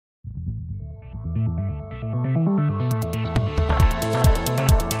There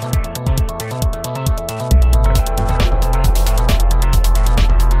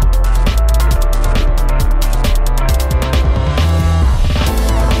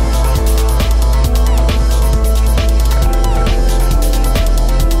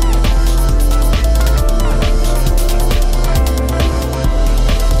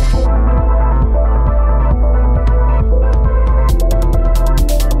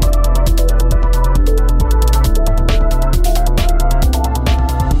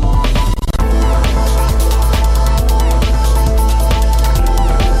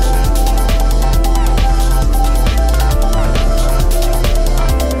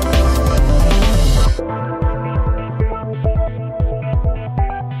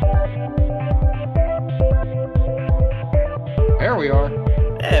we are.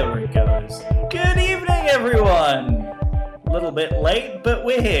 There it goes. Good evening, everyone. A little bit late, but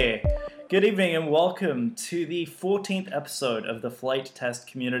we're here. Good evening and welcome to the 14th episode of the Flight Test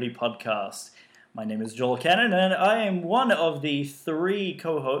Community Podcast. My name is Joel Cannon, and I am one of the three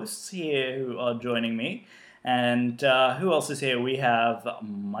co-hosts here who are joining me. And who else is here? We have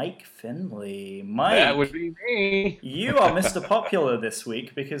Mike Finley. Mike, That would be me. you are Mr. Popular this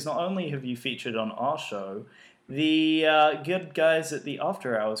week because not only have you featured on our show, the good guys at the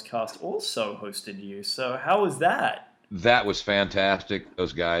After Hours cast also hosted you. So how was that? That was fantastic.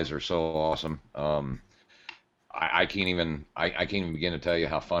 Those guys are so awesome. I can't even begin to tell you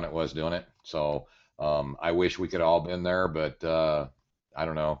how fun it was doing it. So I wish we could all been there, but I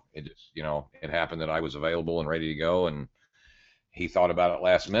don't know. It just it happened that I was available and ready to go, and he thought about it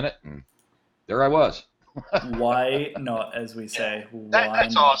last minute, and there I was. Why not, as we say?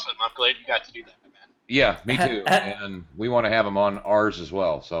 That's awesome. I'm glad you got to do that, man. Yeah, me too. And we want to have him on ours as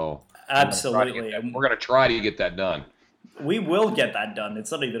well. So Absolutely. we're going to try to get that done. We will get that done. It's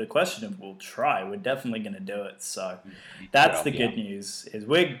not even a question of we'll try. We're definitely going to do it. So that's the good news, is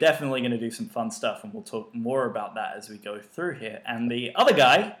we're definitely going to do some fun stuff, and we'll talk more about that as we go through here. And the other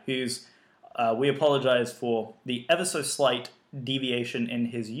guy, who's, we apologize for the ever so slight deviation in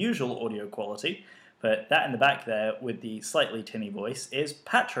his usual audio quality, but that in the back there with the slightly tinny voice is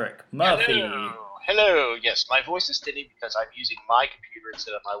Patrick Murphy. Hello. Yes, my voice is tinny because I'm using my computer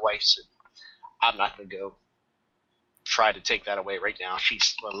instead of my wife's, and I'm not going to go try to take that away right now.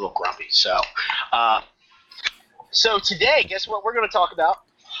 She's a little grumpy. So today, guess what we're going to talk about?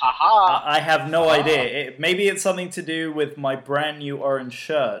 I have no idea. Maybe it's something to do with my brand new orange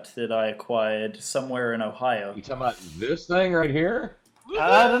shirt that I acquired somewhere in Ohio. You talking about this thing right here?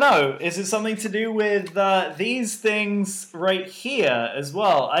 I don't know. Is it something to do with these things right here as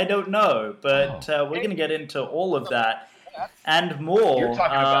well? I don't know, but we're going to get into all of that and more. You're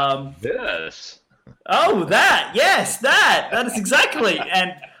talking about this. Oh, that! Yes, that! That is exactly!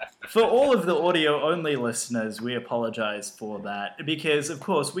 And for all of the audio-only listeners, we apologize for that, because, of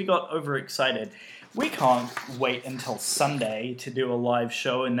course, we got overexcited. We can't wait until Sunday to do a live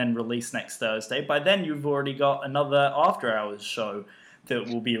show and then release next Thursday. By then, you've already got another after-hours show that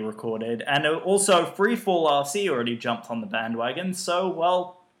will be recorded. And also, Freefall RC already jumped on the bandwagon, so,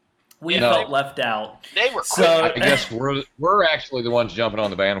 well, we felt left out. They were so, I guess we're actually the ones jumping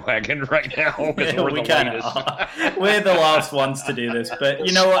on the bandwagon right now. We kind of are. We're the last ones to do this, but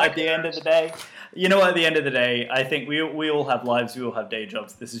you know what? At the end of the day, I think we all have lives. We all have day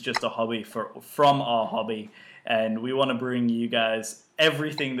jobs. This is just a hobby from our hobby, and we want to bring you guys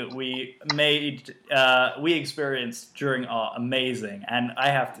everything that we experienced during our amazing, and I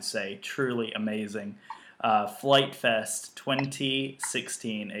have to say, truly amazing, Flight Fest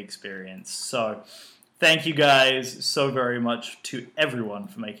 2016 experience. So thank you guys so very much to everyone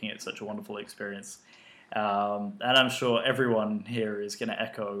for making it such a wonderful experience. And I'm sure everyone here is going to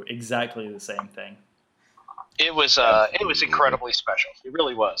echo exactly the same thing. It was incredibly special. It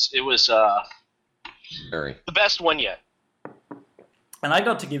really was. It was Very. the best one yet. And I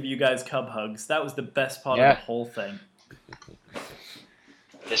got to give you guys cub hugs. That was the best part of the whole thing.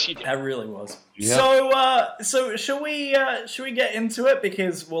 Yes, you did. That really was. Yep. So should we get into it?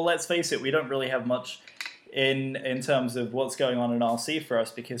 Because, well, let's face it, we don't really have much in terms of what's going on in RC for us,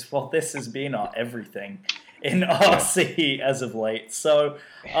 because, well, this has been our everything in RC as of late. So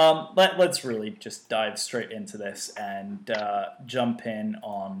let's really just dive straight into this and jump in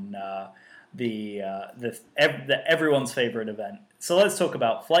on the everyone's favorite event. So let's talk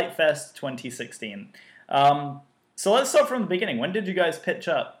about Flight Fest 2016. So let's start from the beginning. When did you guys pitch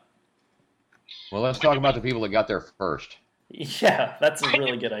up? Well, let's talk about the people that got there first. Yeah, that's a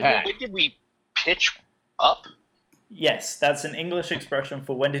really good idea. When did we pitch up? Yes, that's an English expression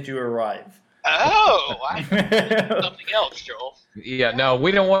for when did you arrive. Oh, I something else, Joel. Yeah, no,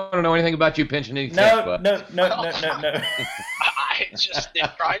 we don't want to know anything about you pinching any No. but No. I just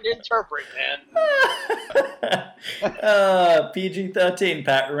trying to interpret, man. PG-13,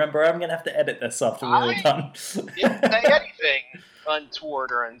 Pat. Remember, I'm gonna have to edit this after we're all done. Didn't say anything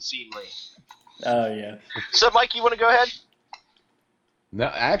untoward or unseemly. Oh yeah. So, Mike, you want to go ahead? No,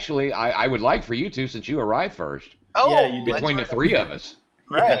 actually, I would like for you to, since you arrived first, Oh, Yeah, you did. between the three of us.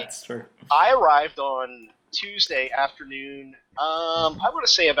 Yeah, Right. that's true. I arrived on Tuesday afternoon. I want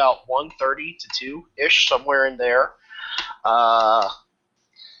to say about 1:30 to 2-ish, somewhere in there.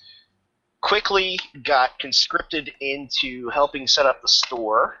 Quickly got conscripted into helping set up the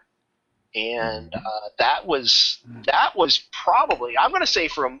store, and that was probably, I'm going to say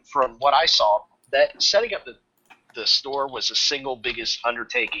from what I saw, that setting up the store was the single biggest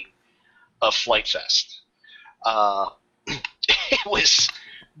undertaking of Flight Fest.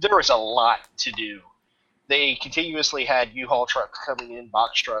 There was a lot to do. They continuously had U-Haul trucks coming in,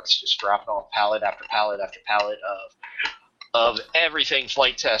 box trucks, just dropping off pallet after pallet after pallet of everything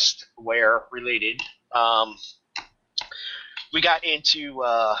flight test wear related. We got into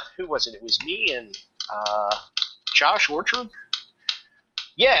who was it? It was me and Josh Orchard.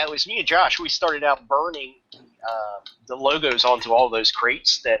 Yeah, it was me and Josh. We started out burning the logos onto all those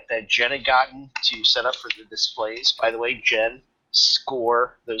crates that Jen had gotten to set up for the displays. By the way, Jen,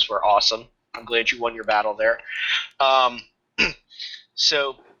 score. Those were awesome. I'm glad you won your battle there.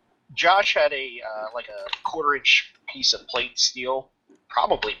 So Josh had a 1/4-inch piece of plate steel,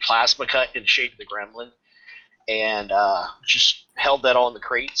 probably plasma cut in the shape of the gremlin, and just held that on the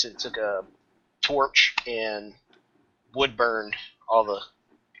crates and took a torch and wood burned all the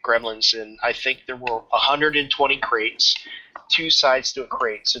gremlins. And I think there were 120 crates, 2 sides to a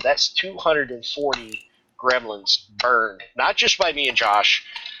crate, so that's 240 gremlins burned, not just by me and Josh.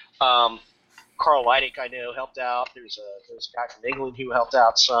 Carl Leidick, I know, helped out. There's a guy from England who helped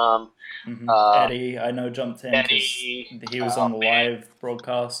out some. Mm-hmm. Eddie, I know, jumped in. Eddie, he was on the live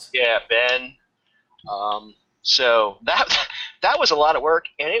broadcast. Yeah, Ben. So that was a lot of work,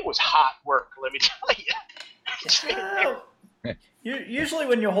 and it was hot work, let me tell you. Usually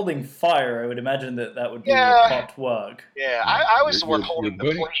when you're holding fire, I would imagine that would be hot work. Yeah, I was the one holding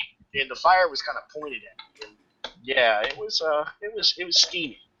the plate, and the fire was kind of pointed at me. And yeah, it was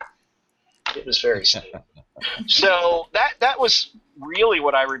steamy. It was very steamy. So that was really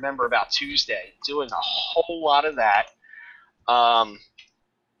what I remember about Tuesday, doing a whole lot of that.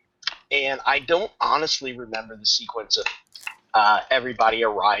 And I don't honestly remember the sequence of everybody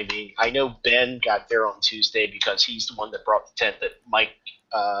arriving. I know Ben got there on Tuesday because he's the one that brought the tent that Mike,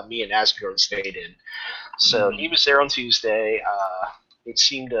 me, and Asbjorn stayed in. So he was there on Tuesday. It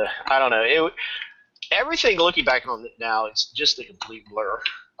seemed to, I don't know, everything looking back on it now, it's just a complete blur.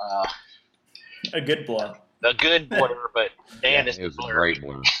 A good blur. A good blur, but man, it's it was blur. a great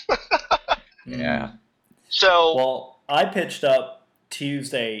blur. Yeah. So, well, I pitched up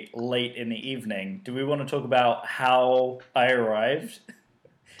Tuesday late in the evening. Do we want to talk about how I arrived?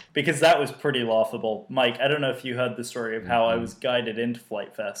 Because that was pretty laughable. Mike, I don't know if you heard the story of how I was guided into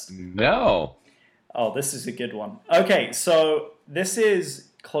Flight Fest. No. Oh, this is a good one. Okay, so this is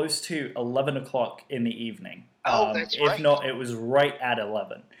close to 11 o'clock in the evening. that's right. If not, it was right at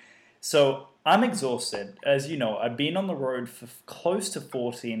 11. So I'm exhausted. As you know, I've been on the road for close to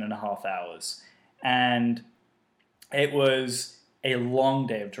 14 and a half hours. And it was a long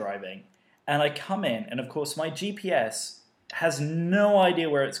day of driving. And I come in, and of course my GPS has no idea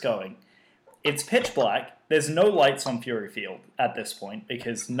where it's going. It's pitch black. There's no lights on Fury Field at this point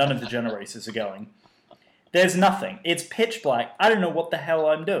because none of the generators are going. There's nothing. It's pitch black. I don't know what the hell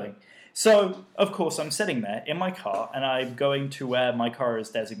I'm doing. So, of course, I'm sitting there in my car, and I'm going to where my car is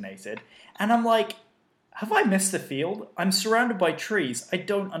designated. And I'm like, have I missed the field? I'm surrounded by trees. I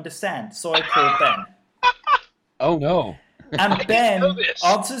don't understand. So I call Ben. Oh, no. And Ben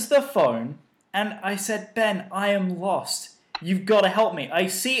answers the phone, and I said, Ben, I am lost. You've got to help me. I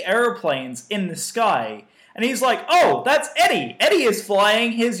see airplanes in the sky. And he's like, oh, that's Eddie. Eddie is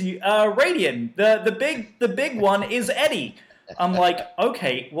flying his Radian. The big one is Eddie. I'm like,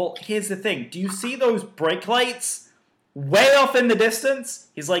 okay, well, here's the thing. Do you see those brake lights way off in the distance?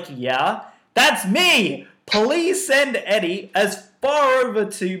 He's like, yeah. That's me. Please send Eddie as far over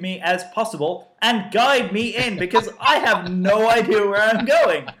to me as possible and guide me in because I have no idea where I'm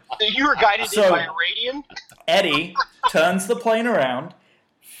going. You were guided in by a Radian? Eddie turns the plane around,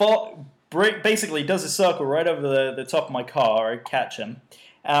 basically does a circle right over the top of my car. I catch him.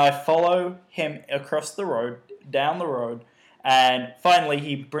 I follow him across the road, down the road, And finally,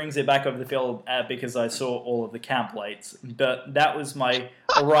 he brings it back over the field because I saw all of the camp lights. But that was my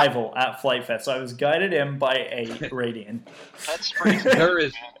arrival at Flight Fest. I was guided in by a Radian. That's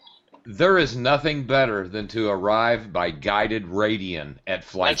pretty. There is nothing better than to arrive by guided Radian at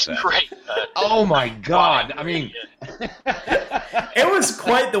Flight That's Fest. great. Oh my God! I mean, It was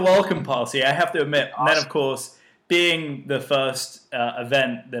quite the welcome party, I have to admit. And then, of course, being the first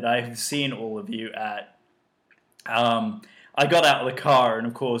event that I've seen all of you at, I got out of the car, and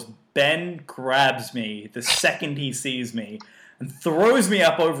of course, Ben grabs me the second he sees me and throws me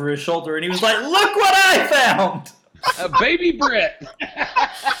up over his shoulder, and he was like, "Look what I found!" baby Brit.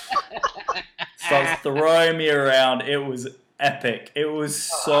 Starts throwing me around. It was epic. It was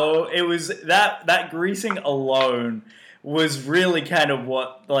that greasing alone was really kind of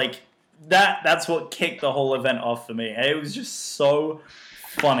what, like, that's what kicked the whole event off for me. It was just so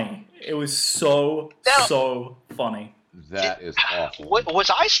funny. It was so funny. That is awful.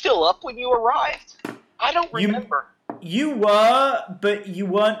 Was I still up when you arrived? I don't remember. You were, but you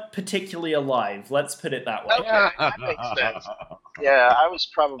weren't particularly alive. Let's put it that way. Okay, that makes sense. Yeah, I was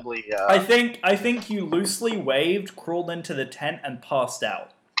probably. I think you loosely waved, crawled into the tent, and passed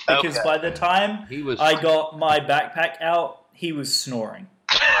out. Because by the time I got my backpack out, he was snoring.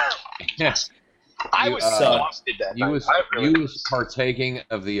 Yes. I was exhausted that night. You was partaking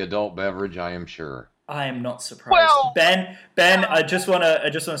of the adult beverage, I am sure. I am not surprised. Well, Ben, I just want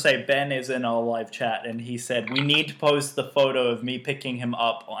to say Ben is in our live chat, and he said we need to post the photo of me picking him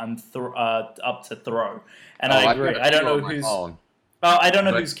up and up to throw. And I agree. I don't know whose. I don't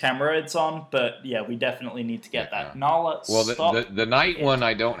know whose camera it's on, but yeah, we definitely need to get that. Now let's stop. The night one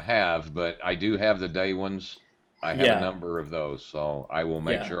I don't have, but I do have the day ones. I have a number of those, so I will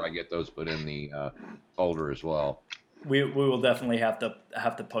make sure I get those put in the folder as well. We will definitely have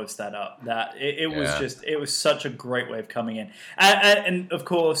to post that up. That it was such a great way of coming in, and of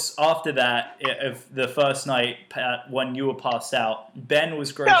course after that, if the first night when you were passed out, Ben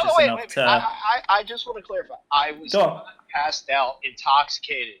was gracious enough to. I just want to clarify. I was not passed out,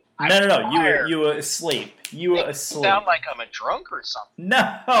 intoxicated. No. You were asleep. You were asleep. Sound like I'm a drunk or something.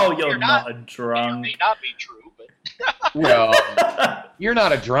 No, you're not a drunk. It may not be true, but. Well, you're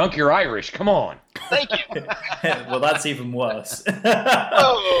not a drunk. You're Irish. Come on. Thank you. Well, that's even worse.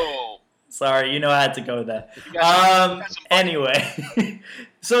 Oh. Sorry, I had to go there. Anyway,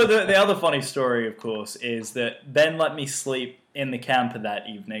 so the other funny story, of course, is that Ben let me sleep in the camper that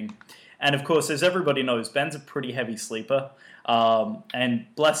evening. And, of course, as everybody knows, Ben's a pretty heavy sleeper. And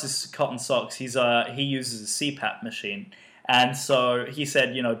bless his cotton socks, he uses a CPAP machine. And so he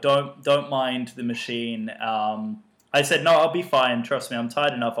said, don't mind the machine. I said, no, I'll be fine. Trust me, I'm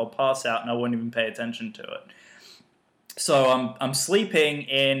tired enough. I'll pass out and I won't even pay attention to it. So I'm sleeping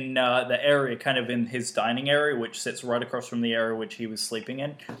in the area, kind of in his dining area, which sits right across from the area which he was sleeping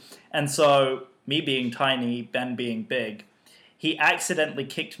in. And so me being tiny, Ben being big, he accidentally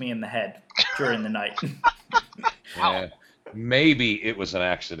kicked me in the head during the night. Yeah, maybe it was an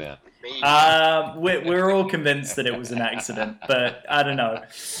accident. We're all convinced that it was an accident, but I don't know.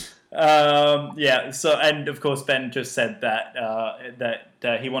 So, and of course Ben just said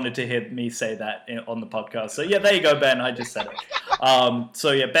that he wanted to hear me say that on the podcast. So yeah, there you go, Ben. I just said it.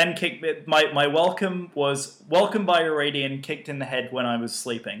 So yeah, Ben kicked me. My welcome was welcomed by a Radian, kicked in the head when I was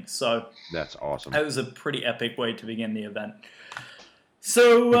sleeping. So that's awesome. That was a pretty epic way to begin the event.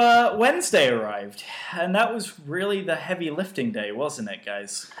 So Wednesday arrived, and that was really the heavy lifting day, wasn't it,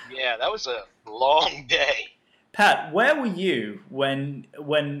 guys? Yeah, that was a long day. Pat, where were you when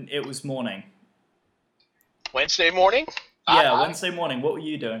it was morning? Wednesday morning? Yeah, Wednesday morning. What were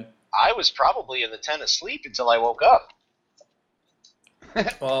you doing? I was probably in the tent asleep until I woke up.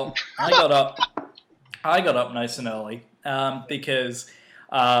 Well, I got up nice and early because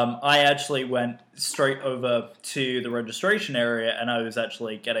I actually went straight over to the registration area, and I was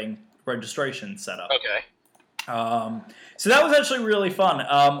actually getting registration set up. Okay. So that was actually really fun.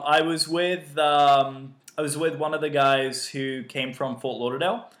 I was with one of the guys who came from Fort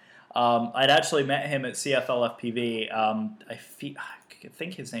Lauderdale. I'd actually met him at CFL FPV. I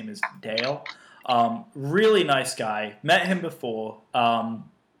think his name is Dale. Really nice guy. Met him before.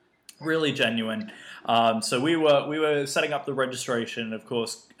 Really genuine. So we were setting up the registration. Of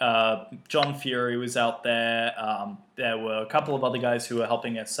course, John Fury was out there. There were a couple of other guys who were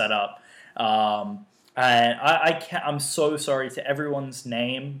helping us set up. And I'm so sorry to everyone's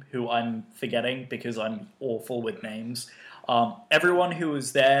name who I'm forgetting because I'm awful with names. Everyone who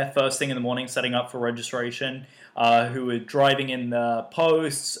was there first thing in the morning setting up for registration, who were driving in the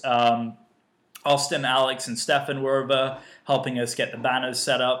posts. Austin, Alex, and Stefan were over helping us get the banners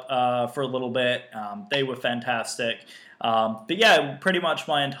set up for a little bit. They were fantastic. But yeah, pretty much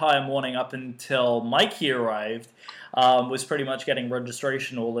my entire morning up until Mikey arrived was pretty much getting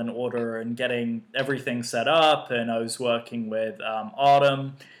registration all in order and getting everything set up. And I was working with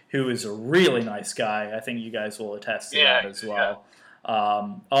Autumn, who is a really nice guy. I think you guys will attest to that as well.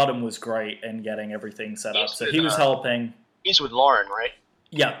 Autumn was great in getting everything set up, so he was helping. He's with Lauren, right?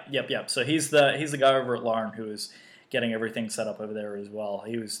 Yep. So he's the guy over at Lauren who is getting everything set up over there as well.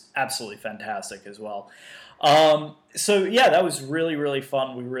 He was absolutely fantastic as well. So yeah, that was really, really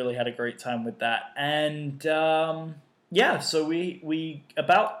fun. We really had a great time with that. And so we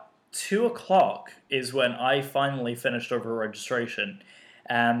about 2:00 is when I finally finished over registration.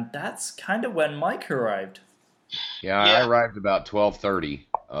 And that's kind of when Mike arrived. Yeah, I arrived about 12:30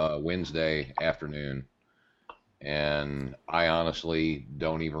 Wednesday afternoon. And I honestly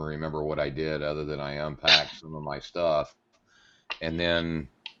don't even remember what I did other than I unpacked some of my stuff. And then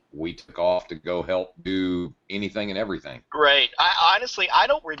we took off to go help do anything and everything. Right. I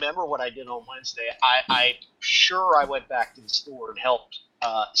don't remember what I did on Wednesday. I'm sure I went back to the store and helped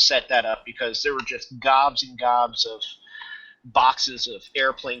set that up because there were just gobs and gobs of boxes of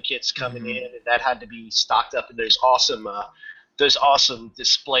airplane kits coming in, and that had to be stocked up in those awesome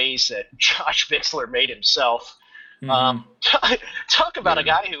displays that Josh Bixler made himself. Talk about a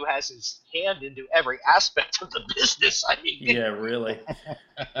guy who has his hand into every aspect of the business. I mean, yeah, really.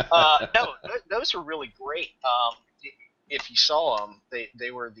 No, those were really great. If you saw them,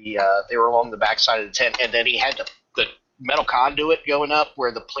 they were along the backside of the tent, and then he had the metal conduit going up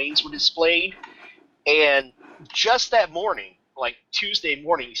where the planes were displayed. And just that morning, like Tuesday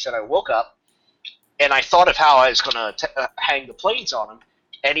morning, he said, I woke up and I thought of how I was going to hang the planes on him.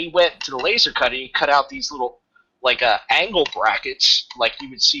 And he went to the laser cut and he cut out these little angle brackets like you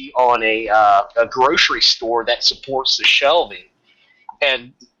would see on a grocery store that supports the shelving.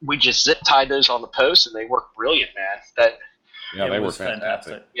 And we just zip tied those on the post and they work brilliant, man. They were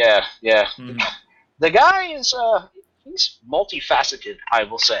fantastic. Yeah. Mm-hmm. The guy is he's multifaceted, I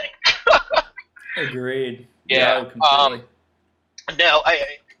will say. Agreed. Yeah. Completely.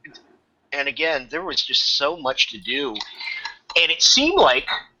 And again, there was just so much to do, and it seemed like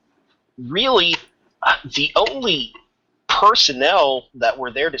really the only personnel that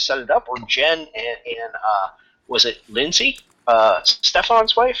were there to set it up were Jen and was it Lindsay,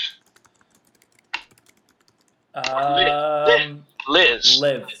 Stefan's wife? Liz.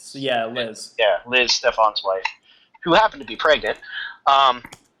 Liz. Yeah, Liz. Yeah, Liz, Stefan's wife, who happened to be pregnant.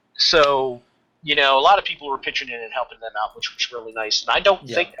 So, a lot of people were pitching in and helping them out, which was really nice. And I don't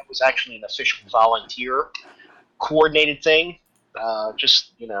think that was actually an official volunteer coordinated thing.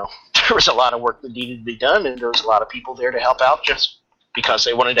 There was a lot of work that needed to be done, and there was a lot of people there to help out just because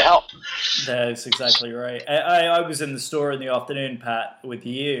they wanted to help. That's exactly right. I was in the store in the afternoon, Pat, with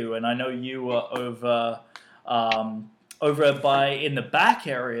you, and I know you were over by in the back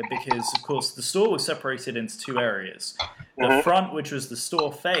area because, of course, the store was separated into two areas. The front, which was the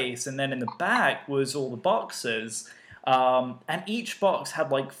store face, and then in the back was all the boxes. And each box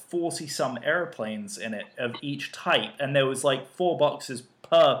had like 40-some airplanes in it of each type, and there was like 4 boxes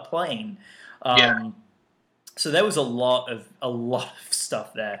per plane. So there was a lot of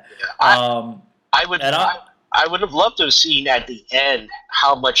stuff there. Yeah. I would have loved to have seen at the end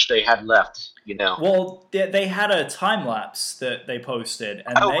how much they had left. Well, they had a time lapse that they posted,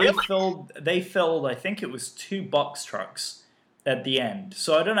 and they filled I think it was 2 box trucks at the end.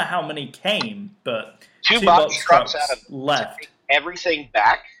 So I don't know how many came, but 2 box trucks out of left. Everything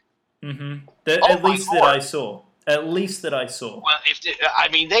back. Mm-hmm. At least that I saw. Well,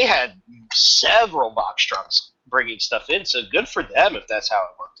 they had several box trucks bringing stuff in, so good for them if that's how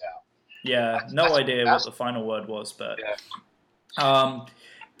it worked out. Yeah, that's idea what the final word was, but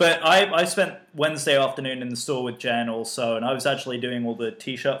but I spent Wednesday afternoon in the store with Jen also, and I was actually doing all the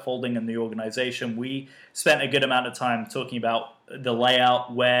T-shirt folding and the organization. We spent a good amount of time talking about the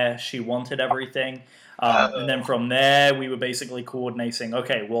layout, where she wanted everything, and then from there we were basically coordinating,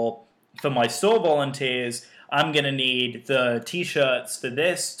 okay, well, for my store volunteers, I'm going to need the T-shirts for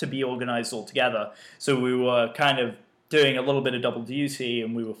this to be organized all together. So we were kind of doing a little bit of double duty,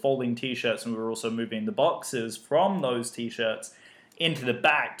 and we were folding T-shirts, and we were also moving the boxes from those T-shirts into the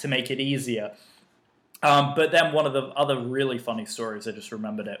back to make it easier. But then one of the other really funny stories, I just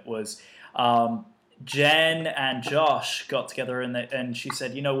remembered it, was Jen and Josh got together and she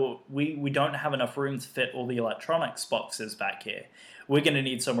said, we don't have enough room to fit all the electronics boxes back here. We're going to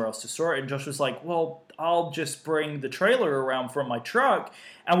need somewhere else to store it. And Josh was like, well, I'll just bring the trailer around from my truck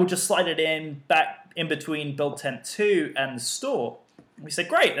and we'll just slide it in back in between Build Tent 2 and the store. We said,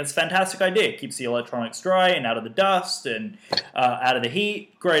 great, that's a fantastic idea. Keeps the electronics dry and out of the dust and out of the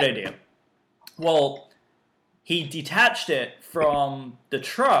heat. Great idea. Well, he detached it from the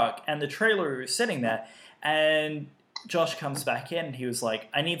truck and the trailer was sitting there. And Josh comes back in and he was like,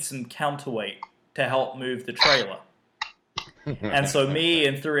 I need some counterweight to help move the trailer. And so me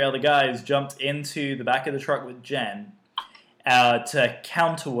and 3 other guys jumped into the back of the truck with Jen to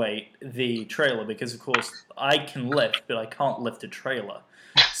counterweight the trailer because, of course, I can lift, but I can't lift a trailer.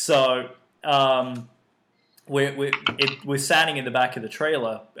 So we're standing in the back of the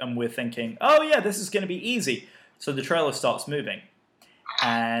trailer and we're thinking, oh yeah, this is going to be easy. So the trailer starts moving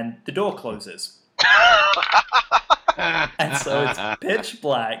and the door closes. And so it's pitch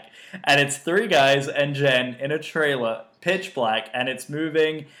black and it's 3 guys and Jen in a trailer, pitch black, and it's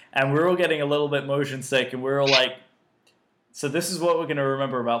moving and we're all getting a little bit motion sick and we're all like, so this is what we're going to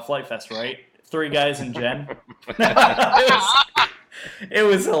remember about Flight Fest, right? 3 guys and Jen. It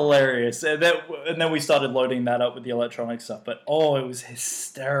was hilarious. And then we started loading that up with the electronic stuff. But, it was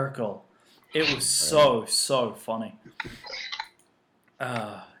hysterical. It was so funny.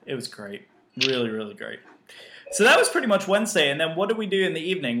 It was great. Really, really great. So that was pretty much Wednesday. And then what did we do in the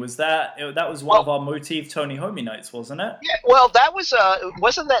evening? That was one of our Motif Tony Homie nights, wasn't it? Yeah, well, that was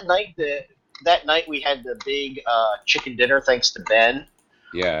wasn't that night that night we had the big chicken dinner thanks to Ben?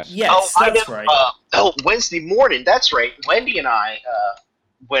 Yes. Yes, that's right. Wednesday morning, that's right. Wendy and I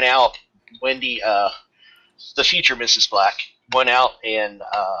went out. Wendy, the future Mrs. Black, went out and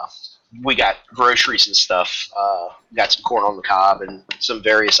we got groceries and stuff. Got some corn on the cob and some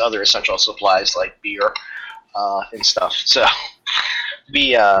various other essential supplies like beer and stuff. So we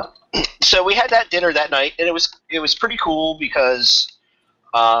had that dinner that night, and it was pretty cool because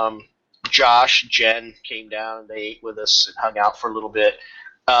Josh, Jen came down and they ate with us and hung out for a little bit.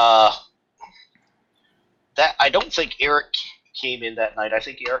 That I don't think Eric came in that night. I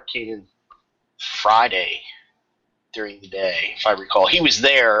think Eric came in Friday during the day, if I recall. He was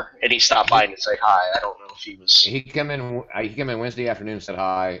there and he stopped by and said hi. I don't know if he was. He came in Wednesday afternoon, said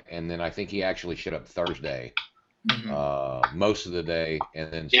hi, and then I think he actually showed up Thursday, most of the day,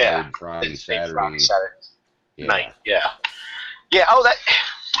 and then stayed Friday, Saturday night. Yeah. Oh,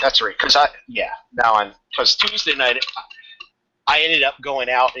 that's right. Because Tuesday night I ended up going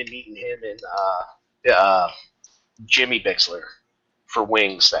out and meeting him and Jimmy Bixler for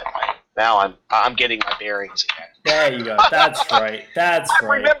wings that night. Now I'm getting my bearings again. There you go. That's right. I'm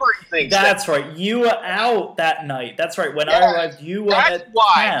remembering things. That's right. You were out that night. That's right. When I arrived, you were at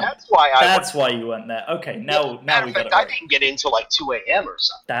camp. That's why you went there. Okay, now we got it. I didn't get in until like 2 a.m. or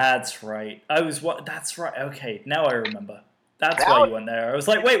something. That's right. That's right. Okay, now I remember. That's why you went there. I was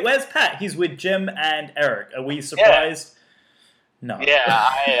like, wait, where's Pat? He's with Jim and Eric. Are we surprised? No.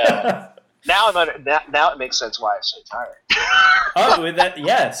 Yeah. Now it makes sense why I'm so tired. With that,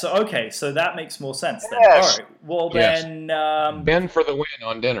 yeah. So that makes more sense then. Yes. All right. Well then, Ben for the win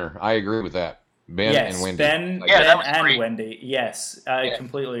on dinner. I agree with that. Ben and Wendy. Ben and great. Wendy. Yes, I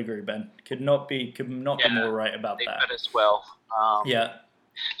completely agree. Ben could not be more right about that. They as well. Yeah.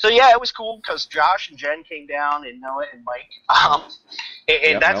 So it was cool because Josh and Jen came down and Noah and Mike.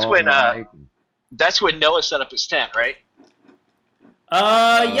 That's when Noah set up his tent, right?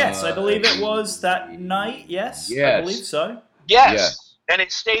 Yes, I believe it was that night. Yes, I believe so. Yes, and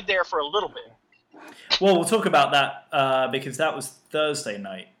it stayed there for a little bit. Well, we'll talk about that because that was Thursday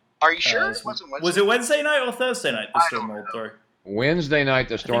night. Are you sure it wasn't Wednesday? Was it Wednesday night or Thursday night the storm rolled through? Wednesday night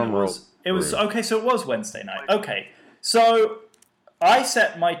the storm rolled. It was okay, so it was Wednesday night. Okay, so I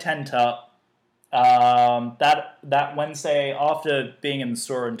set my tent up that Wednesday after being in the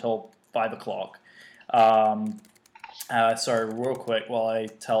store until 5 o'clock. Sorry, real quick while I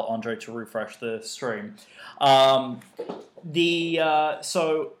tell Andre to refresh the stream. So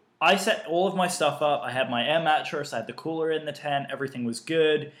I set all of my stuff up. I had my air mattress. I had the cooler in the tent. Everything was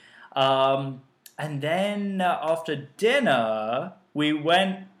good. And then after dinner, we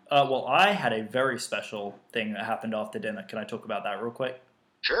went. I had a very special thing that happened after dinner. Can I talk about that real quick?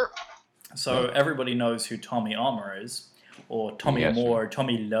 Sure. So everybody knows who Tommy Armour is. Or Tommy Amore,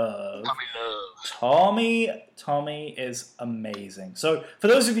 Tommy Love. Tommy is amazing. So, for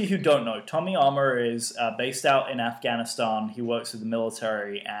those of you who don't know, Tommy Armour is based out in Afghanistan. He works with the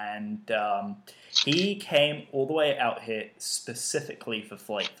military, and he came all the way out here specifically for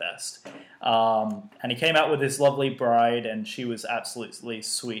Flight Fest. And he came out with his lovely bride, and she was absolutely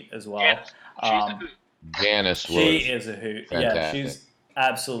sweet as well. Janice was she is a hoot. Fantastic. Yeah, she's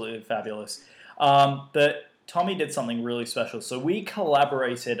absolutely fabulous. But Tommy did something really special. So we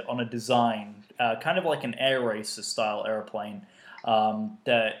collaborated on a design, kind of like an air racer style airplane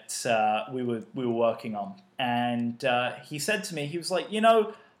that we were working on. And he said to me, he was like,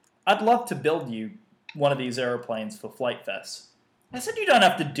 I'd love to build you one of these airplanes for Flight Fest. I said, you don't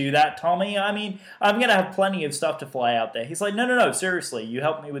have to do that, Tommy. I mean, I'm going to have plenty of stuff to fly out there. He's like, no, seriously. You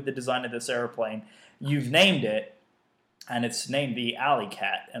helped me with the design of this airplane. You've named it, and it's named the Alley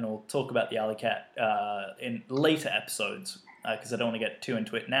Cat, and we'll talk about the Alley Cat in later episodes, because I don't want to get too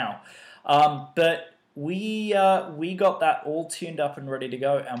into it now. But we got that all tuned up and ready to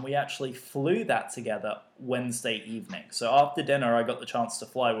go, and we actually flew that together Wednesday evening. So after dinner, I got the chance to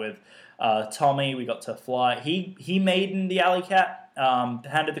fly with Tommy. We got to fly. He made in the Alley Cat.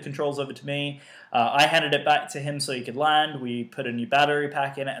 Handed the controls over to me. I handed it back to him so he could land. We put a new battery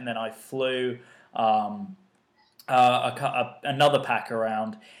pack in it, and then I flew another pack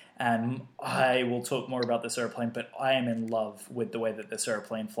around. And I will talk more about this airplane, but I am in love with the way that this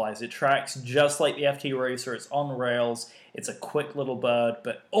airplane flies. It tracks just like the FT Racer. It's on rails. It's a quick little bird,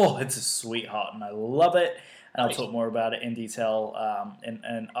 but it's a sweetheart, and I love it. And I'll talk more about it in detail in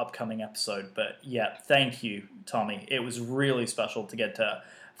an upcoming episode. But yeah, thank you, Tommy. It was really special to get to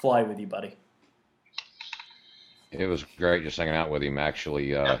fly with you, buddy. It was great just hanging out with him. Actually,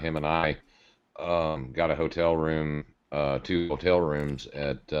 him and I got a hotel room, 2 hotel rooms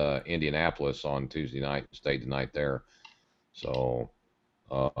at Indianapolis on Tuesday night. Stayed the night there. So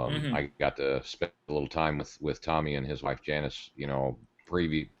I got to spend a little time with Tommy and his wife Janice.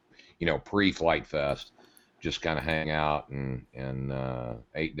 Pre-Flight Fest. Just kind of hang out and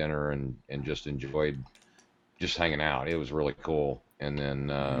ate dinner and just enjoyed just hanging out. It was really cool. And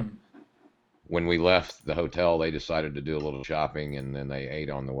then when we left the hotel, they decided to do a little shopping, and then they ate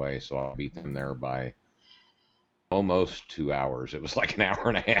on the way. So I beat them there by almost 2 hours. It was like an hour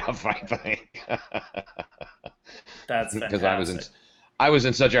and a half, I think. That's fantastic. Because I was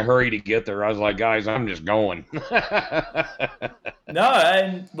in such a hurry to get there. I was like, guys, I'm just going. No,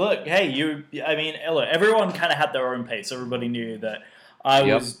 and look, hey, look, everyone kind of had their own pace. Everybody knew that I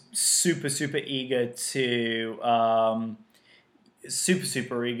was super, super eager to,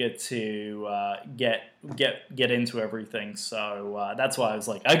 get into everything. So that's why I was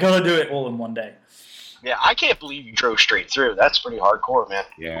like, I gotta do it all in one day. Yeah, I can't believe you drove straight through. That's pretty hardcore, man.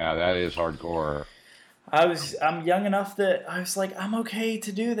 Yeah, that is hardcore. I'm young enough that I was like, I'm okay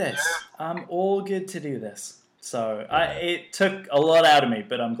to do this. I'm all good to do this. So it took a lot out of me,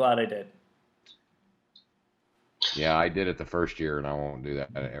 but I'm glad I did. Yeah, I did it the first year, and I won't do that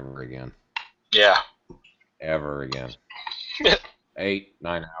ever again. Yeah. Ever again. 8-9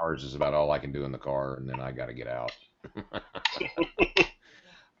 hours is about all I can do in the car, and then I got to get out.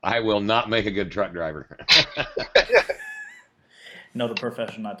 I will not make a good truck driver. Not a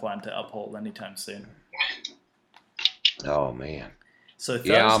profession I plan to uphold anytime soon. Oh, man. So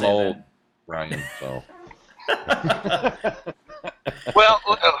Thursday, yeah, I'm old, then. Ryan, so... Well,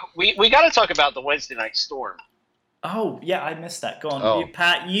 we got to talk about the Wednesday night storm. Oh, yeah, I missed that. Go on. Oh.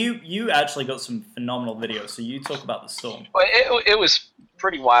 Pat, you actually got some phenomenal videos, so you talk about the storm. Well, it was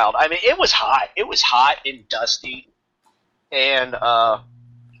pretty wild. I mean, it was hot. It was hot and dusty. And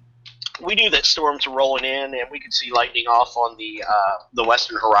we knew that storms were rolling in, and we could see lightning off on the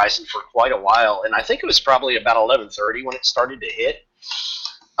western horizon for quite a while. And I think it was probably about 11:30 when it started to hit.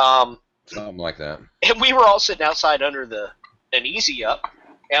 Something like that. And we were all sitting outside under an easy up,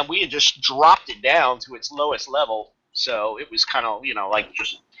 and we had just dropped it down to its lowest level. So it was kind of, like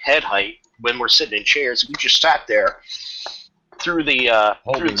just head height when we're sitting in chairs. We just sat there through the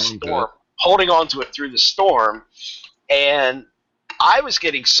storm, holding on to it through the storm. And I was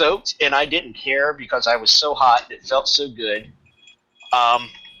getting soaked, and I didn't care because I was so hot and it felt so good.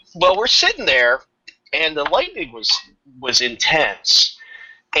 Well, we're sitting there, and the lightning was intense.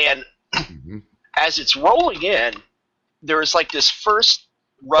 And as it's rolling in, there was like this first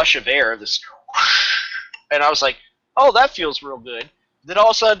rush of air, this whoosh, and I was like, oh, that feels real good. Then all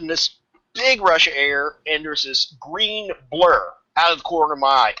of a sudden, this big rush of air, and there's this green blur out of the corner of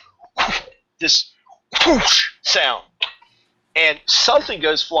my eye. This whoosh sound. And something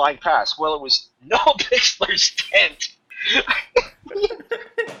goes flying past. Well, it was Noah Bixler's tent.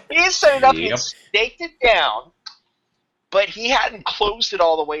 He had set it up and staked it down, but he hadn't closed it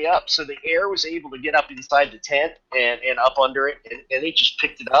all the way up, so the air was able to get up inside the tent and up under it, and they just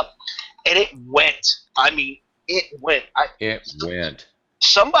picked it up, and it went. I mean, it went. It went.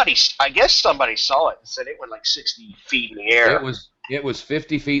 I guess somebody saw it and said it went like 60 feet in the air. It was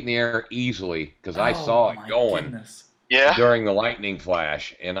 50 feet in the air easily, because I saw it going. Goodness. Yeah. During the lightning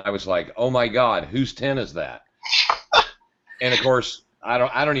flash, and I was like, "Oh my God, whose tent is that?" And of course, I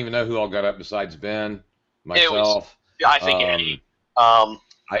don't even know who all got up besides Ben, myself. I think Eddie,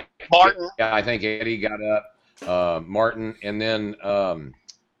 Martin. Yeah, I think Eddie got up, Martin, and then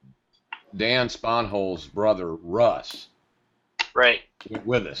Dan Sponholz's brother Russ, right, went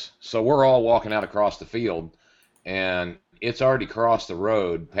with us. So we're all walking out across the field, and it's already crossed the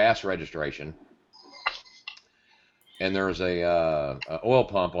road past registration, and there's a oil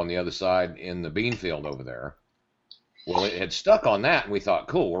pump on the other side in the bean field over there. Well, it had stuck on that, and we thought,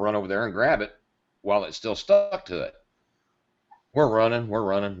 cool, we'll run over there and grab it while it's still stuck to it. We're running.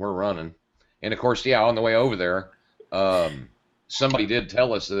 And, of course, yeah, on the way over there, somebody did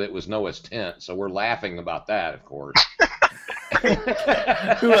tell us that it was Noah's tent, so we're laughing about that, of course.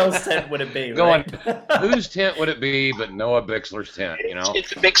 Who else's tent would it be? Going, Right? whose tent would it be but Noah Bixler's tent, you know?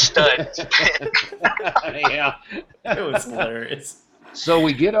 It's a big stud. Yeah. It was hilarious. So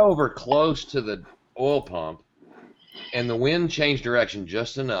we get over close to the oil pump, and the wind changed direction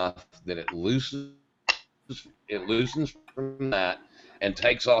just enough that it loosens from that and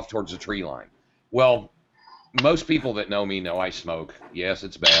takes off towards the tree line. Well, most people that know me know I smoke. Yes,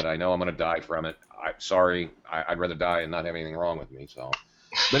 it's bad. I know I'm going to die from it. I'm sorry. I'd rather die and not have anything wrong with me. So,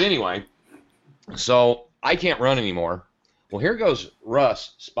 but anyway, so I can't run anymore. Well, here goes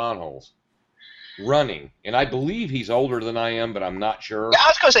Russ Sponholes running, and I believe he's older than I am, but I'm not sure. I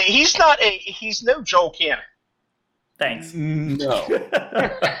was going to say, he's no Joel Cannon. Thanks. No.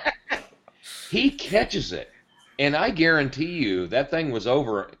 He catches it, and I guarantee you that thing was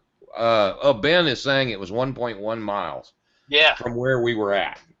over. Ben is saying it was 1.1 miles from where we were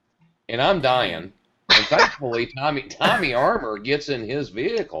at, and I'm dying. And thankfully, Tommy Armour gets in his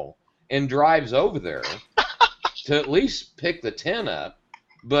vehicle and drives over there to at least pick the tent up,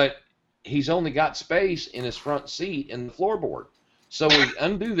 but he's only got space in his front seat in the floorboard. So we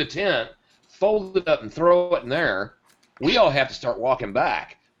undo the tent, fold it up, and throw it in there. We all have to start walking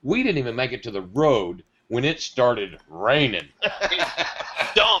back. We didn't even make it to the road when it started raining. It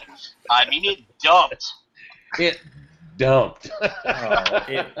dumped. I mean, it dumped. It dumped.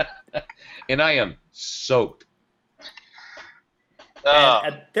 Oh, And I am soaked.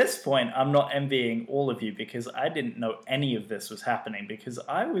 And at this point, I'm not envying all of you because I didn't know any of this was happening because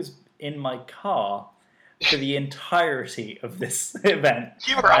I was in my car for the entirety of this event.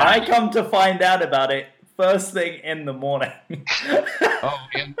 You were And on. I come to find out about it first thing in the morning. Oh,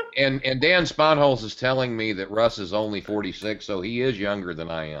 and Dan Sponholes is telling me that Russ is only 46, so he is younger than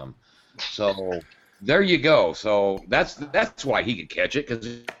I am. So there you go. So that's why he could catch it,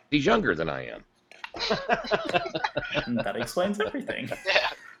 because he's younger than I am. And that explains everything. Yeah.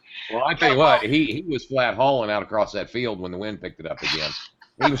 Well, I tell you what, he was flat hauling out across that field when the wind picked it up again.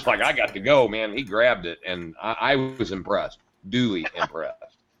 He was like, I got to go, man. He grabbed it, and I was impressed, duly impressed.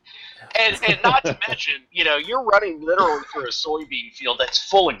 And not to mention, you're running literally through a soybean field that's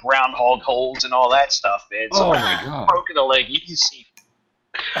full of groundhog holes and all that stuff, man. So Oh, my God. broken a leg, you can see,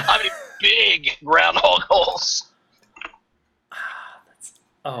 big groundhog holes.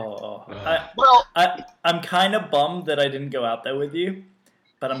 Oh, Well, I'm kind of bummed that I didn't go out there with you,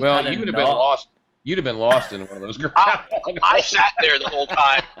 but I'm Well, kind of you would have not. been lost. You'd have been lost in one of those groundhog holes. I sat there the whole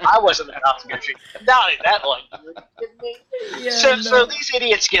time. I wasn't about to go shoot. Not only that, like, you kidding me? Yeah, So these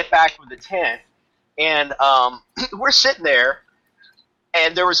idiots get back from the tent, and we're sitting there,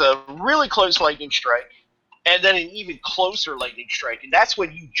 and there was a really close lightning strike, and then an even closer lightning strike, and that's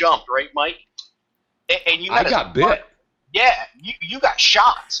when you jumped, right, Mike? And you I got bit. Yeah, you got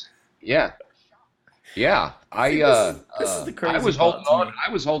shot. Yeah. Yeah. This is the crazy I was part holding to on. me.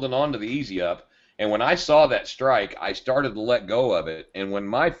 I was holding on to the easy up, and when I saw that strike, I started to let go of it. And when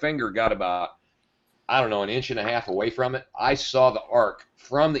my finger got about, I don't know, an inch and a half away from it, I saw the arc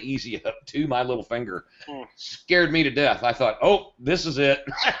from the easy up to my little finger. Scared me to death. I thought, oh, this is it.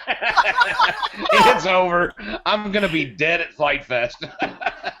 It's over. I'm gonna be dead at Fight Fest.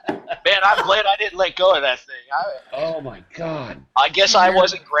 Man, I'm glad I didn't let go of that thing. Oh my God. I guess I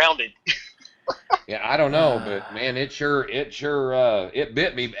wasn't grounded. Yeah, I don't know, but man, it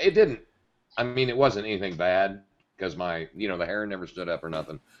bit me. It didn't. I mean, it wasn't anything bad because the hair never stood up or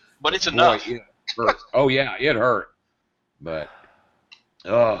nothing. But it's Boy, enough. it hurt. Oh yeah, it hurt. But,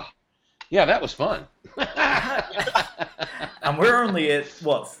 yeah, that was fun. And we're only at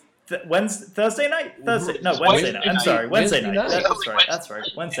what? Thursday night? Wednesday night. I'm sorry, Wednesday night. That's right.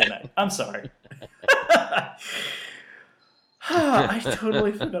 Wednesday night. I'm sorry. I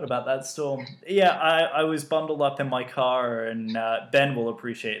totally forgot about that storm. Yeah, I was bundled up in my car, and Ben will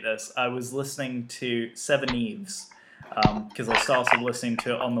appreciate this. I was listening to Seven Eves because I started listening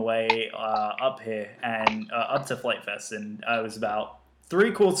to it on the way up here and up to Flight Fest, and I was about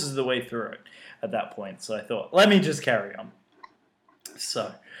 3/4 of the way through it at that point. So I thought, let me just carry on.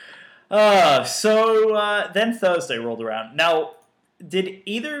 So then Thursday rolled around. Now, did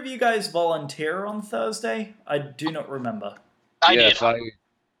either of you guys volunteer on Thursday? I do not remember. I Yes, did.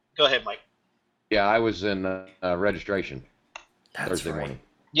 Go ahead, Mike. I was in registration That's Thursday right. morning.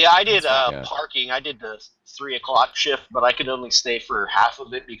 Yeah, I did Yeah. parking. I did the 3 o'clock shift, but I could only stay for half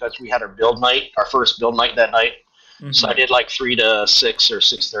of it because we had our build night, our first build night that night. Mhm. So I did like 3 to 6 or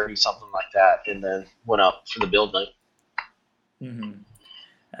 6:30, something like that, and then went up for the build night. Mm-hmm.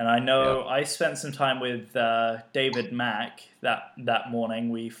 And I know I spent some time with David Mack that morning.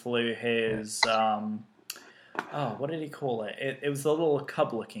 We flew his what did he call it? It was the little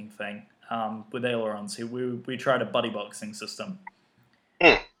cub-looking thing with ailerons. We tried a buddy boxing system.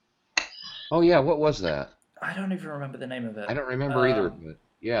 Oh yeah, what was that? I don't even remember the name of it. I don't remember either, but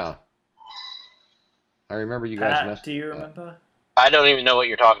yeah. I remember you guys Pat, messed do you with that. remember? I don't even know what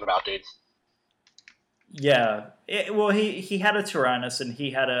you're talking about, dude. Yeah. Well, he had a Tyrannus and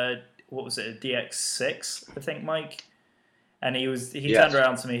he had a DX6, I think, Mike. And he Yes. turned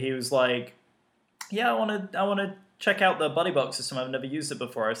around to me. He was like, "Yeah, I want to check out the buddy box system. I've never used it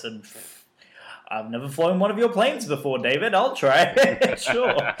before." I said, "I've never flown one of your planes before, David. I'll try it."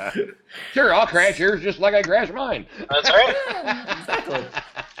 Sure. Sure, I'll crash yours just like I crashed mine. That's right. Exactly.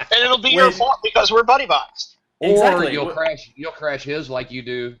 And it'll be your fault because we're buddy boxed. Exactly. Or you'll crash his like you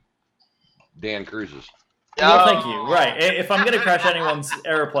do Dan Cruz's. Well, thank you. Right. If I'm going to crash anyone's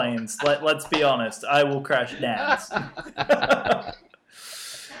airplanes, let's be honest, I will crash Dan's.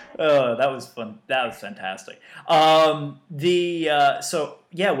 Oh, that was fun. That was fantastic. So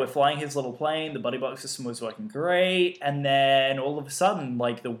yeah, we're flying his little plane. The buddy box system was working great, and then all of a sudden,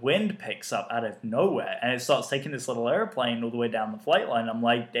 like, the wind picks up out of nowhere, and it starts taking this little airplane all the way down the flight line. I'm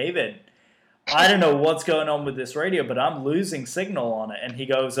like, David, I don't know what's going on with this radio, but I'm losing signal on it. And he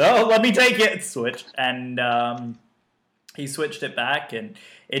goes, "Oh, let me take it." Switch. And he switched it back, and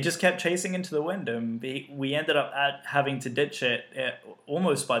it just kept chasing into the wind. And we ended up having to ditch it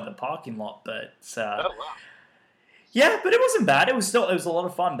almost by the parking lot. But Oh, wow. yeah, but it wasn't bad. It was a lot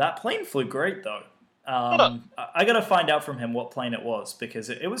of fun. That plane flew great, though. I got to find out from him what plane it was, because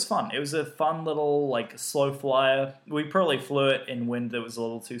it was fun. It was a fun little, like, slow flyer. We probably flew it in wind that was a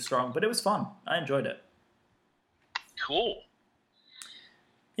little too strong, but it was fun. I enjoyed it. Cool.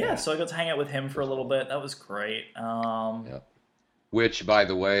 Yeah, so I got to hang out with him for a little bit. That was great. Which, by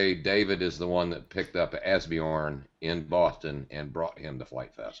the way, David is the one that picked up Asbjorn in Boston and brought him to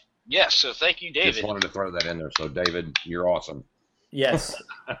Flight Fest. Yes, so thank you, David. Just wanted to throw that in there. So, David, you're awesome. Yes,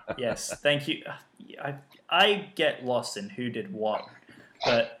 yes, thank you. I get lost in who did what,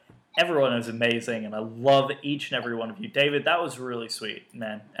 but everyone is amazing, and I love each and every one of you. David, that was really sweet,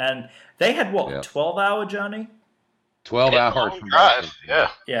 man. And they had, 12-hour journey? 12 Yeah, hours long from drive. Boston. Yeah.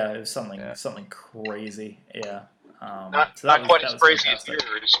 Yeah, it was something crazy. Yeah. Not So that quite was as crazy as fantastic.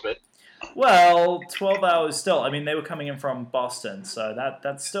 yours, but Well, 12 hours still. I mean, they were coming in from Boston, so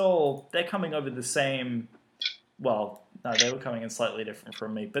that's still, they're coming over the same, well, no, they were coming in slightly different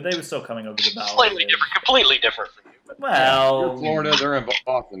from me, but they were still coming over the Bowery. slightly different, completely different from you. But Well, You're Florida, they're in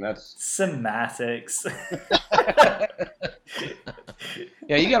Boston. That's semantics.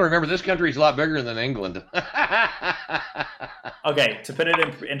 yeah. You got to remember, this country's a lot bigger than England. Okay, to put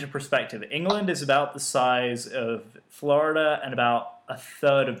it into perspective, England is about the size of Florida and about a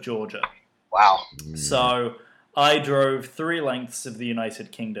third of Georgia. wow. So I drove 3 lengths of the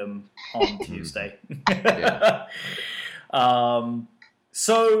United Kingdom on Tuesday. Yeah.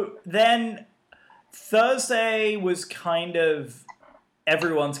 So then Thursday was kind of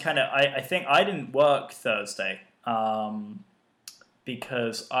everyone's kind of. I think I didn't work Thursday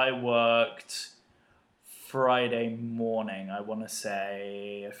because I worked Friday morning, I want to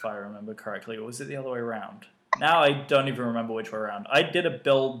say, if I remember correctly. Or was it the other way around? Now I don't even remember which way around. I did a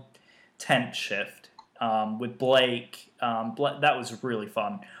build tent shift with Blake. That was really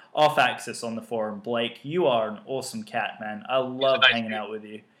fun. Off Axis on the forum. Blake, you are an awesome cat, man. I love nice hanging dude. out with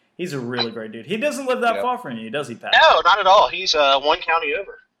you. He's a really great dude. He doesn't live that Yep. far from you, does he, Pat? No, not at all. He's 1 county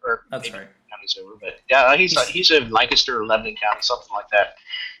over, or That's maybe right. 2 counties over. But yeah, he's in Lancaster or Lebanon County, something like that.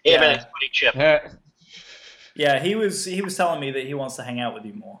 Him and his buddy Chip. Yeah, he was telling me that he wants to hang out with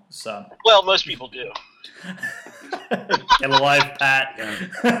you more. So Well, most people do. get alive,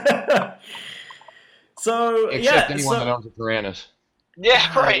 Pat. So Except yeah, anyone so, that owns a Tyrannus.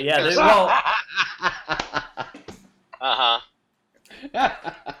 Yeah, right. yeah. 'cause- Well, uh-huh.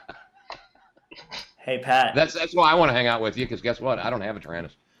 hey, Pat. That's why I want to hang out with you, because guess what? I don't have a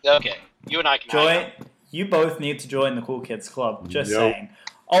Tyrannus. Okay, you and I can hang out. You both need to join the Cool Kids Club. Just Nope. saying.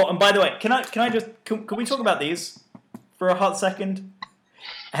 Oh, and by the way, can we talk about these for a hot second?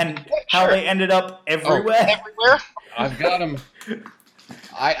 And how Sure. they ended up everywhere? Everywhere? I've got them.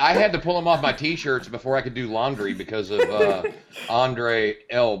 I had to pull them off my T-shirts before I could do laundry because of Andre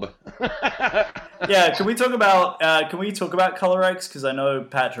Elb. Yeah, can we talk about ColorX? Because I know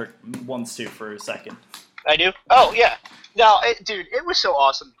Patrick wants to for a second. I do? Oh, yeah. No, dude, it was so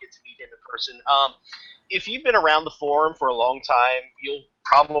awesome to get to meet him in person. If you've been around the forum for a long time, you'll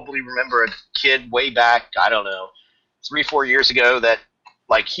probably remember a kid way back, I don't know, 3-4 years ago that,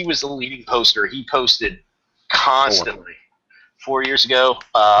 like, he was the leading poster. He posted constantly. 4 years ago,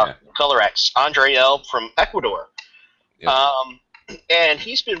 Color X, Andre Elb from Ecuador. Yep. And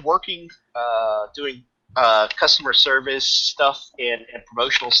he's been working, doing customer service stuff and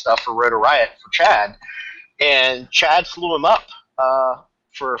promotional stuff for Rotor Riot for Chad. And Chad flew him up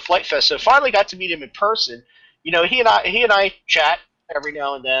for Flight Fest. So finally got to meet him in person. You know, he and I chat every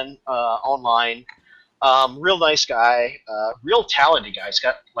now and then online. Real nice guy, real talented guy. He's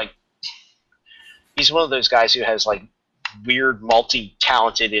got he's one of those guys who has like weird,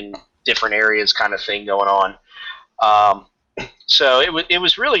 multi-talented in different areas kind of thing going on. So it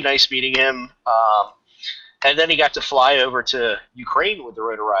was really nice meeting him. And then he got to fly over to Ukraine with the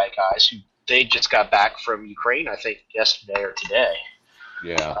Rotor Riot guys, who they just got back from Ukraine, I think, yesterday or today.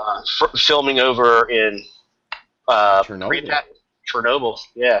 Yeah. Filming over in Chernobyl.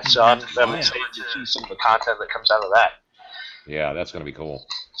 Yeah. So I'm excited to see some of the content that comes out of that. Yeah, that's going to be cool.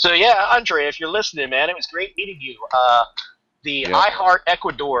 So yeah, Andre, if you're listening, man, it was great meeting you. The I Heart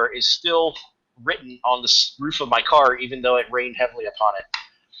Ecuador is still written on the roof of my car, even though it rained heavily upon it.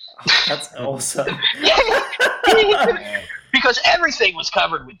 That's awesome. Because everything was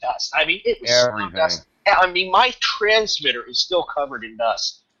covered with dust. I mean, it was so dust. I mean, my transmitter is still covered in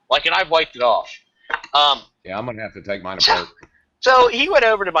dust. And I've wiped it off. Yeah, I'm going to have to take mine apart. So he went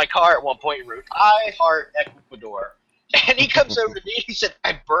over to my car at one point and wrote, I Heart Ecuador. And he comes over to me and he said,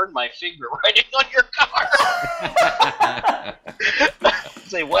 I burned my finger writing on your car. I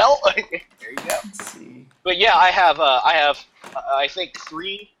say, well, there you go. Let's see. But yeah, I have I think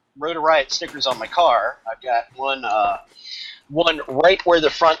 3 Rotor Riot stickers on my car. I've got one right where the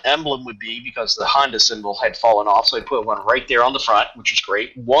front emblem would be because the Honda symbol had fallen off, so I put one right there on the front, which is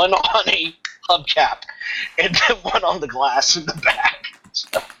great. One on a hubcap, and then one on the glass in the back.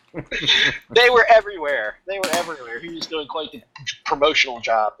 So, they were everywhere. He was doing quite the promotional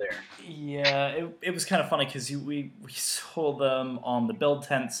job there. Yeah, it was kind of funny because we saw them on the build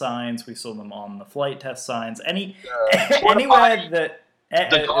tent signs, we saw them on the flight test signs, anywhere that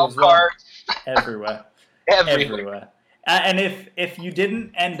the golf carts, everywhere. And if you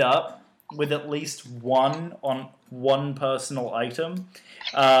didn't end up with at least one on one personal item,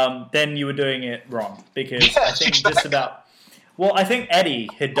 then you were doing it wrong because I think just about. Well, I think Eddie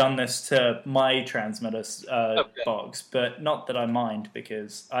had done this to my transmitter box, but not that I mind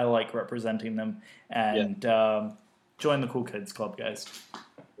because I like representing them and join the Cool Kids Club, guys.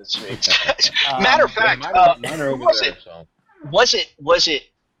 That's right. Matter of fact,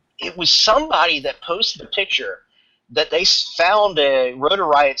 it was somebody that posted a picture that they found a Rotor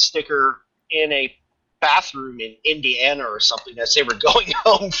Riot sticker in a bathroom in Indiana or something as they were going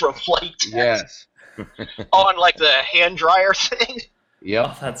home from flight test. Yes. On the hand dryer thing. Yep.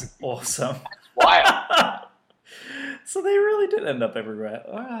 Oh, that's awesome. Wow. So they really did end up everywhere.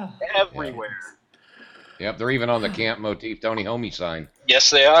 Wow. Everywhere. Yep, they're even on the Camp Motif Tony Homie sign. Yes,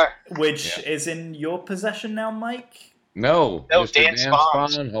 they are. Which is in your possession now, Mike? No, Mr. Dan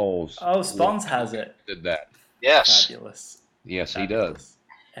Sponholes. Oh, Spons has it. Did that. Yes. Fabulous. Yes, he does.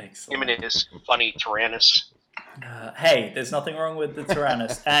 Excellent. Him and his funny Tyrannus. Hey, there's nothing wrong with the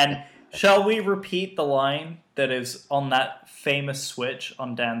Tyrannus. And shall we repeat the line that is on that famous switch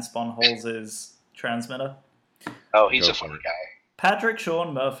on Dan Sponholes' transmitter? Oh, he's a funny guy. Patrick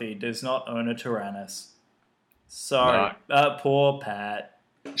Sean Murphy does not own a Tyrannus. Sorry. Poor Pat.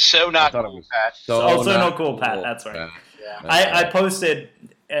 So not cool, Pat. So not cool, Pat. That's right. Yeah. I posted,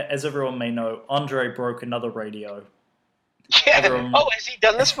 as everyone may know, Andre broke another radio. Yeah. Has he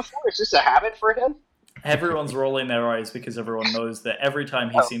done this before? Is this a habit for him? Everyone's rolling their eyes because everyone knows that every time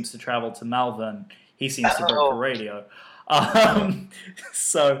he seems to travel to Malvern, he seems to break a radio.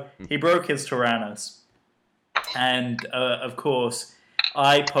 So he broke his Tyrannus. And, of course,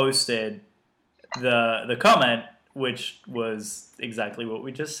 I posted the comment, which was exactly what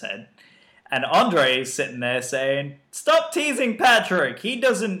we just said. And Andre is sitting there saying, "Stop teasing Patrick. He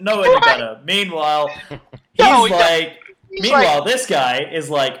doesn't know any better." Meanwhile, this guy is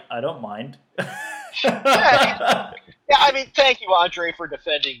like, "I don't mind." Yeah, I mean, thank you, Andre, for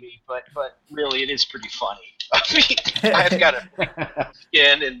defending me, but really, it is pretty funny. I mean, I've got a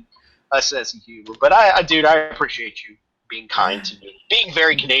skin and a sense of humor, but I appreciate you being kind to me, being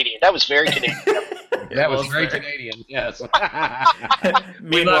very Canadian. That was very Canadian. That was very Canadian. Yes.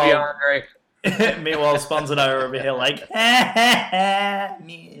 We love you, Andre. Meanwhile, Spons and I are over here like,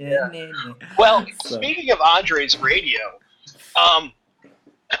 Well, speaking of Andre's radio,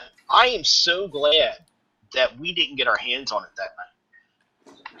 I am so glad that we didn't get our hands on it that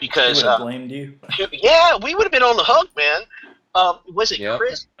night. Who Because would have blamed you? yeah, we would have been on the hook, man. Was it Yep.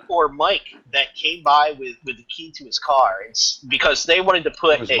 Chris or Mike that came by with the key to his car? Because they wanted to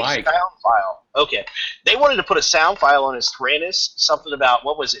put It was a Mike. sound file. Okay, they wanted to put a sound file on his Tyrannus, something about,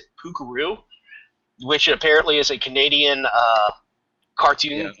 what was it, Pookaroo, which apparently is a Canadian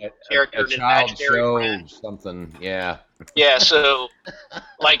cartoon character, a an child imaginary show, friend. something. Yeah. Yeah, so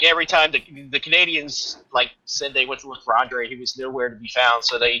like every time the Canadians like said they went to look for Andre, he was nowhere to be found,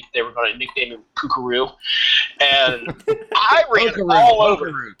 so they were going to nickname him Pookaroo, and I ran all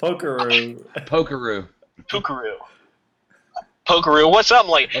over Pokeroo. Pokeroo. Pookaroo, what's something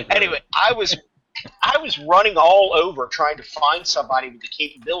like? Pokeroo. Anyway, I was running all over trying to find somebody with the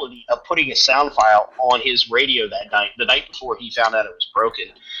capability of putting a sound file on his radio that night, the night before he found out it was broken,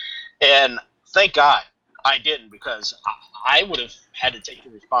 and thank God I didn't, because I would have had to take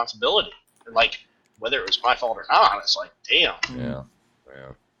the responsibility, like whether it was my fault or not. It's like, damn. Yeah.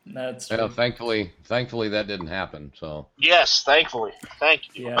 That's Yeah. true. Thankfully that didn't happen. So. Yes, thankfully.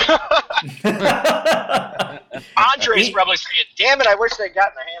 Thank you. Yeah. Andre's probably saying, damn it, I wish they'd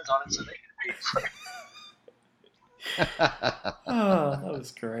gotten their hands on it so they could pay for it. Oh, that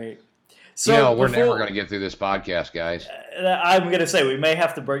was great. So we're before- never going to get through this podcast, guys. I'm going to say we may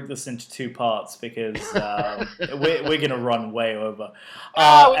have to break this into 2 parts because we're going to run way over. We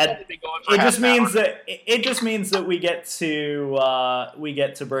And had to be going for it half just an hour. means that we get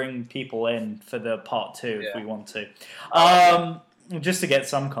to bring people in for the part 2 if we want to, just to get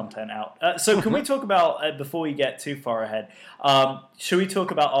some content out. So can we talk about before we get too far ahead? Should we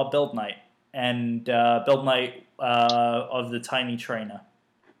talk about our build night and build night of the Tiny Trainer?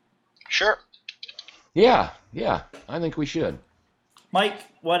 Sure. Yeah. I think we should. Mike,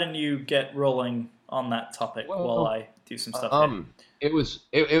 why don't you get rolling on that topic while I do some stuff here? It was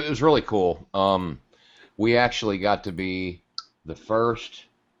really cool. We actually got to be the first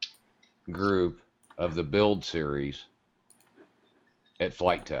group of the build series at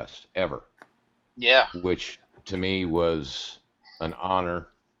Flight Test ever, Yeah. which to me was an honor.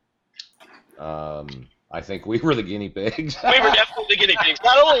 I think we were the guinea pigs. We were definitely the guinea pigs.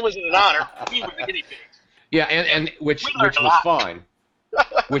 Not only was it an honor, we were the guinea pigs. Yeah, and which We learned a was lot. fine.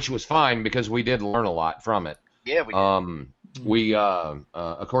 Which was fine because we did learn a lot from it. Yeah, we did. We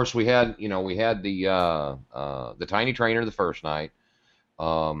of course we had the Tiny Trainer the first night,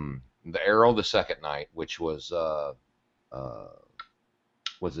 the Arrow the second night, which was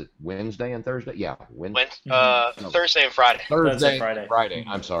it Wednesday and Thursday? Yeah, Thursday and Friday. Thursday, Friday.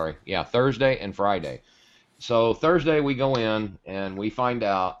 I'm sorry. Yeah, Thursday and Friday. So Thursday we go in and we find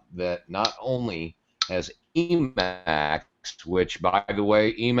out that not only has Emax, which by the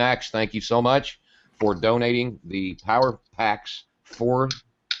way, Emax, thank you so much for donating the power packs for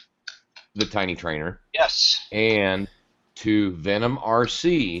the Tiny Trainer, Yes. and to Venom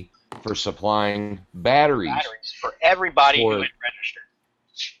RC for supplying batteries. For everybody For- who had registered.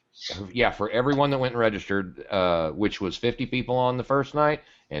 Yeah, for everyone that went and registered, which was 50 people on the first night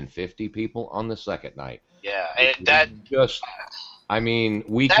and 50 people on the second night. Yeah, and that Just, I mean,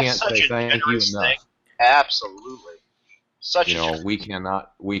 we that's can't such say a thank you generous enough. thing. Absolutely. Such You a know, generous-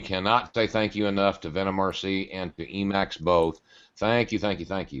 we cannot say thank you enough to Venom RC and to Emax both. Thank you.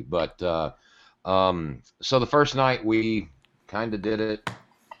 But so the first night we kind of did it,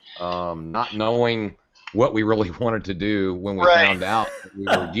 not knowing what we really wanted to do when we Right. found out that we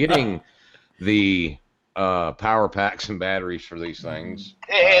were getting the power packs and batteries for these things.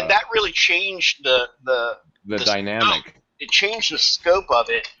 and that really changed the The dynamic. it changed the scope of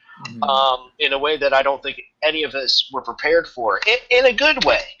it in a way that I don't think any of us were prepared for. In a good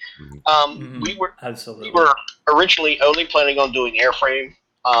way. We were Absolutely. we were originally only planning on doing airframe,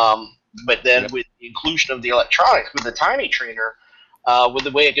 but then with the inclusion of the electronics, with the Tiny Trainer, with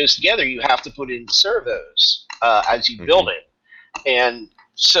the way it goes together, you have to put in servos as you build it. And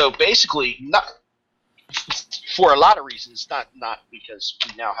so basically, not for a lot of reasons, not because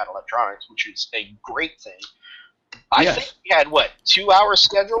we now had electronics, which is a great thing. I Yes. think we had, 2 hours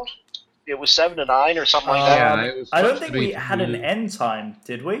scheduled? It was 7 to 9 or something like that. Yeah, it was I don't supposed think to be we had an end time,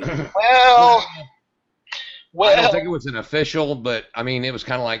 did we? Well, I don't think it was an official, but I mean, it was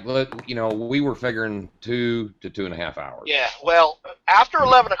kind of like, we were figuring 2 to 2.5 hours. yeah. Well, after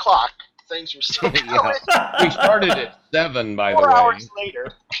 11 o'clock, things were still going. We started at 7, by the 4 way. hours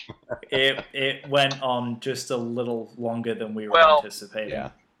later. It went on just a little longer than we were Well, anticipating.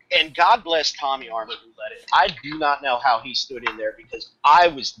 Yeah. And God bless Tommy Arnold who led it. I do not know how he stood in there because I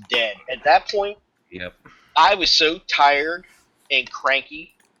was dead. At that point, Yep. I was so tired and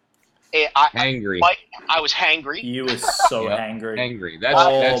cranky. And Angry. I was hangry. You were so Yep. angry. Angry.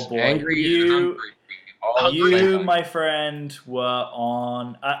 Oh, That's boy. angry You- and hungry. You, my friend, were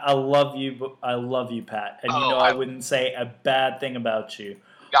on. I love you, but I love you, Pat. And I wouldn't say a bad thing about you.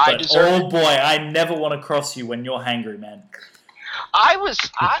 But oh boy, I never want to cross you when you're hangry, man. I was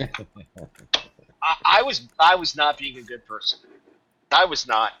not being a good person. I was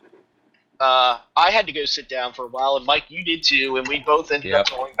not. I had to go sit down for a while, and Mike, you did too, and we both ended up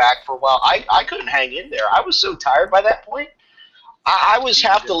going back for a while. I couldn't hang in there. I was so tired by that point. I was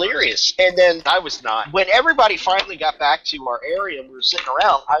half delirious, and then I was not. When everybody finally got back to our area and we were sitting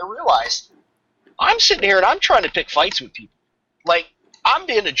around, I realized I'm sitting here and I'm trying to pick fights with people. Like, I'm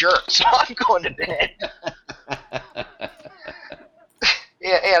being a jerk, so I'm going to bed.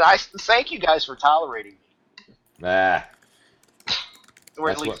 And I thank you guys for tolerating me. That's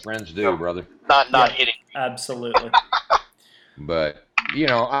what friends do, brother. Not hitting me. Absolutely. But,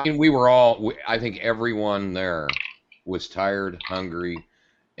 I mean, we were all, I think everyone there was tired, hungry,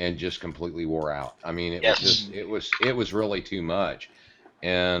 and just completely wore out. I mean, it was really too much.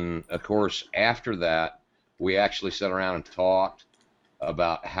 And of course, after that, we actually sat around and talked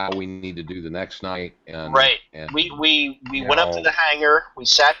about how we need to do the next night. And we went up to the hangar, we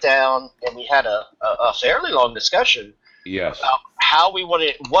sat down, and we had a fairly long discussion. Yes. About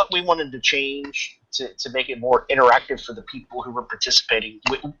what we wanted to change to make it more interactive for the people who were participating,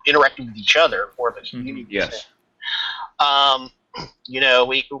 interacting with each other, more of a community. Yes.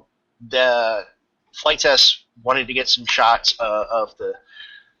 The flight test wanted to get some shots of the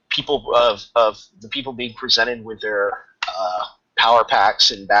people of the people being presented with their power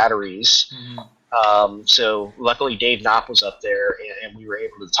packs and batteries. Mm-hmm. So luckily Dave Knopp was up there, and we were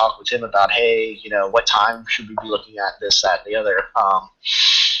able to talk with him about, hey, what time should we be looking at this, that, and the other.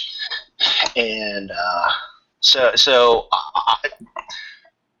 So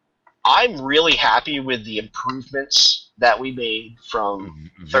I'm really happy with the improvements that we made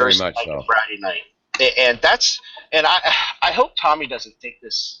from Thursday night to Friday night, and I hope Tommy doesn't take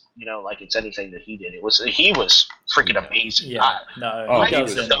this, like it's anything that he did. He was freaking amazing. Yeah,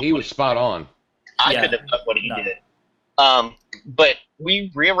 he was spot on. I couldn't have done what he did. But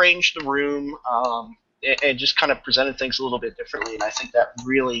we rearranged the room and just kind of presented things a little bit differently, and I think that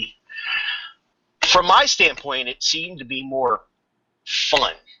really, from my standpoint, it seemed to be more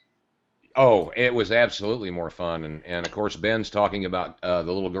fun. Oh, it was absolutely more fun, and of course Ben's talking about the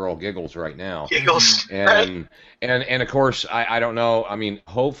little girl Giggles right now. Giggles, and of course I don't know. I mean,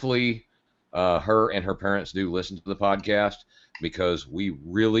 hopefully her and her parents do listen to the podcast, because we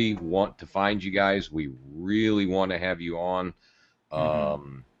really want to find you guys. We really want to have you on.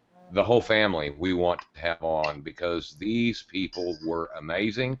 The whole family we want to have on, because these people were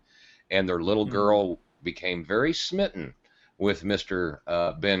amazing, and their little girl became very smitten with Mr.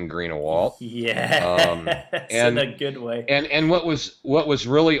 Ben Greenawalt. Yeah, in a good way. And what was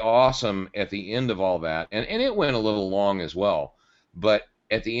really awesome at the end of all that, and it went a little long as well, but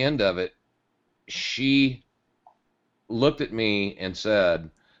at the end of it, she looked at me and said,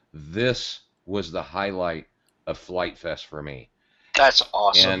 "This was the highlight of Flight Fest for me." That's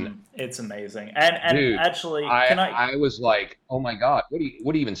awesome. And it's amazing. And dude, actually, I was like, "Oh my God, what do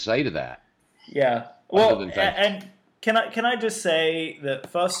you even say to that?" Yeah. Well, and can I just say that,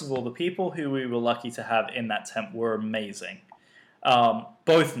 first of all, the people who we were lucky to have in that tent were amazing.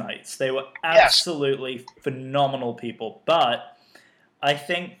 Both nights, they were absolutely phenomenal people. But I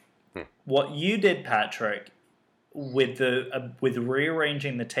think what you did, Patrick, with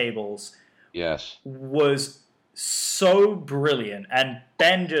rearranging the tables, was so brilliant. And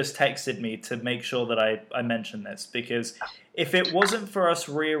Ben just texted me to make sure that I mentioned this, because if it wasn't for us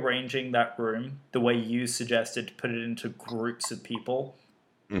rearranging that room the way you suggested, to put it into groups of people,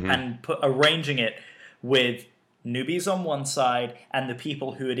 and arranging it with newbies on one side and the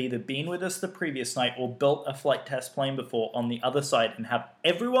people who had either been with us the previous night or built a flight test plane before on the other side, and have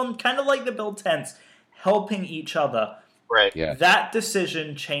everyone, kind of like the build tents, helping each other. Right. Yeah. That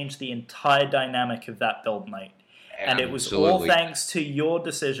decision changed the entire dynamic of that build night. And it was all thanks to your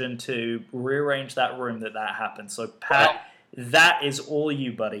decision to rearrange that room that happened. So, Pat, that is all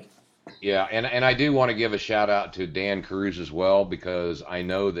you, buddy. Yeah, and I do want to give a shout out to Dan Cruz as well, because I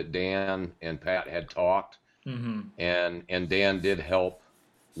know that Dan and Pat had talked, and Dan did help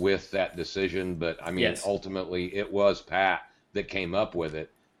with that decision. But I mean, ultimately, it was Pat that came up with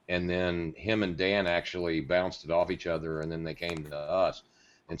it, and then him and Dan actually bounced it off each other, and then they came to us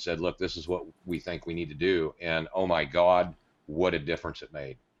and said, "Look, this is what we think we need to do." And oh my God, what a difference it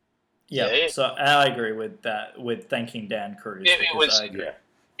made. Yeah, so I agree with that, with thanking Dan Cruz.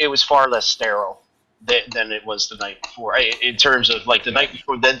 It was far less sterile than it was the night before. In terms of, like, the night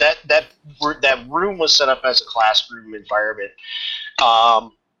before, that room was set up as a classroom environment.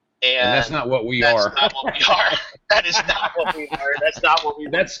 And that's not what we that's are. not what we are. That is not what we are. That's not what we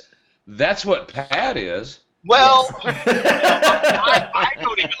are. That's what Pat is. Well, I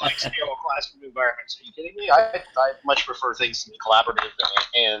don't even like sterile classroom environments. Are you kidding me? I much prefer things to be collaborative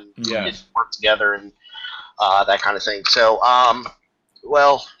and Yes. work together and that kind of thing. So,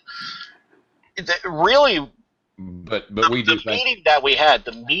 really, But we do the think meeting that we had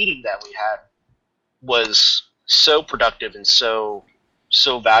was so productive and so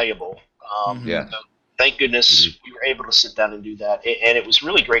valuable. Yeah. So thank goodness we were able to sit down and do that, and it was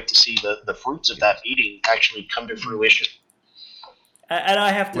really great to see the fruits of that meeting actually come to fruition. And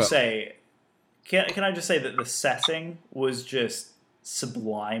I have to say, can I just say that the setting was just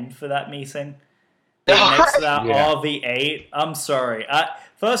sublime for that meeting? Next to that RV8, I'm sorry.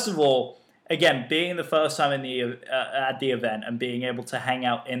 First of all, again, being the first time in at the event and being able to hang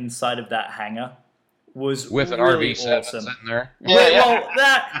out inside of that hangar was with an really RV7 awesome. sitting there. Well,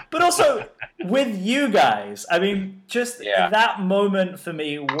 that, but also with you guys. I mean, just that moment for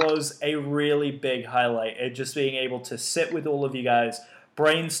me was a really big highlight. It just being able to sit with all of you guys,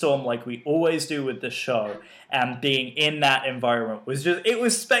 brainstorm like we always do with the show, and being in that environment was it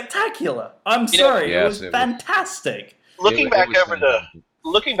was spectacular. I'm sorry, it was fantastic. Looking back over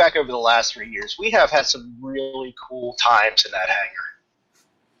the last 3 years, we have had some really cool times in that hangar.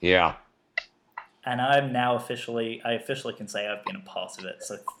 Yeah. And I'm now I officially can say I've been a part of it.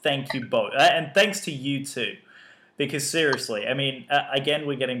 So thank you both. And thanks to you too. Because seriously, I mean, again,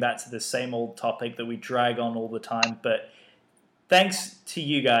 we're getting back to the same old topic that we drag on all the time. But thanks to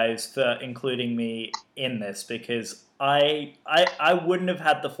you guys for including me in this. Because I wouldn't have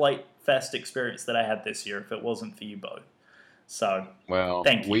had the Flight Fest experience that I had this year if it wasn't for you both. So,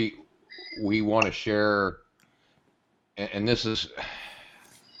 thank you. We want to share, and this is...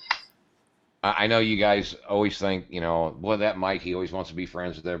 I know you guys always think, well, that Mike, he always wants to be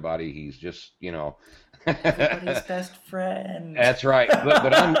friends with everybody. He's just, everybody's best friend. That's right.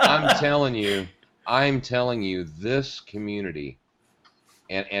 But I'm telling you, this community,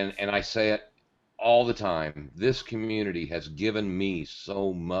 and I say it all the time, this community has given me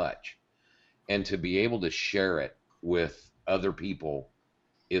so much, and to be able to share it with other people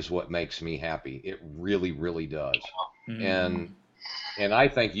is what makes me happy. It really, really does. Mm. And I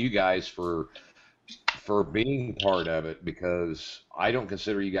thank you guys for being part of it, because I don't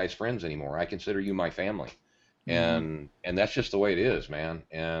consider you guys friends anymore. I consider you my family. And that's just the way it is, man.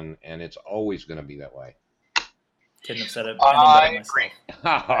 And it's always going to be that way. Couldn't have said it. I agree.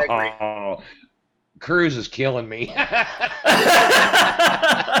 I agree. Cruz is killing me.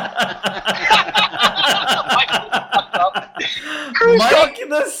 Mike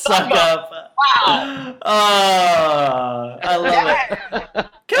the suck up. Wow. I love it.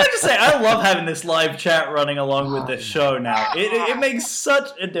 Can I just say, I love having this live chat running along with this show now. It makes such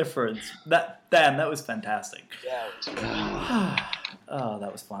a difference. That was fantastic. Oh,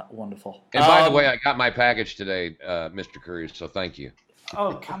 that was wonderful. And by the way, I got my package today, Mr. Cruz, so thank you.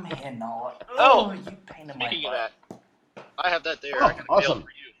 Oh, come here, Noah. Oh, you pain in my speaking butt. of that, I have that there. Oh, I got a awesome. mail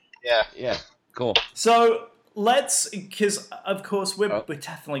for you. Yeah. Yeah, cool. So because of course we're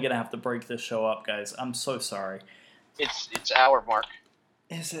definitely gonna have to break this show up, guys. I'm so sorry. It's our mark.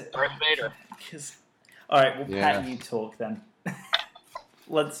 Is it? Darth Vader. All right, well, Pat, you talk then.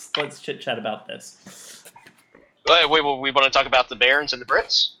 let's chit chat about this. We want to talk about the Barons and the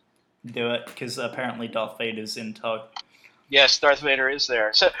Brits. Do it, because apparently Darth Vader's in tow. Yes, Darth Vader is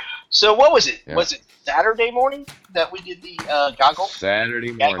there. So what was it? Yeah. Was it Saturday morning that we did the goggle?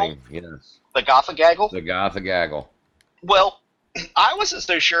 Saturday morning, yes. The Gotha gaggle? The Gotha gaggle. Well, I wasn't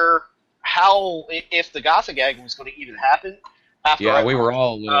so sure if the Gotha gaggle was going to even happen. We were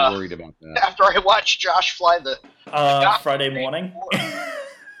all a little worried about that. After I watched Josh fly the Friday morning.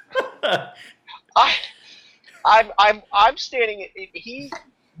 I'm standing.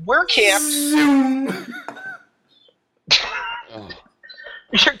 We're camped. Zoom. Oh,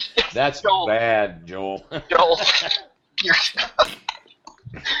 that's Joel. bad, Joel. Joel, you're.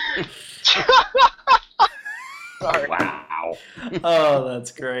 Sorry. Wow. Oh,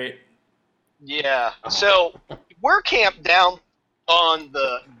 that's great. Yeah. So we're camped down on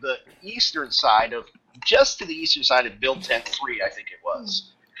the eastern side of, just to the eastern side of Build Tent 3, I think it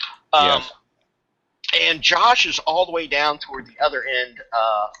was. Yes. And Josh is all the way down toward the other end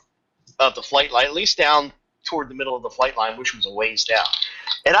of the flight line, at least down toward the middle of the flight line, which was a ways down.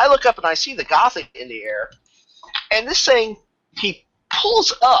 And I look up and I see the Gothic in the air, and this thing, he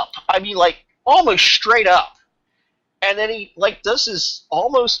pulls up. I mean, like, almost straight up. And then he, like, does this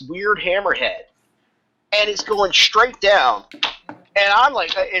almost weird hammerhead. And it's going straight down. And I'm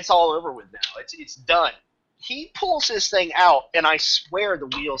like, it's all over with now. It's done. he pulls this thing out, and I swear the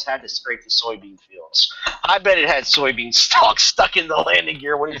wheels had to scrape the soybean fields. I bet it had soybean stalks stuck in the landing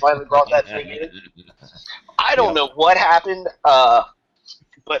gear when he finally brought that thing in. I don't know what happened,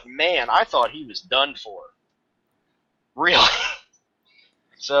 but man, I thought he was done for. Really.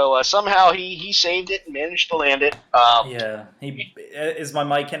 So somehow he saved it and managed to land it. Is my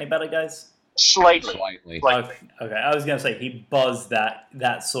mic any better, guys? Slightly. Okay, I was gonna say he buzzed that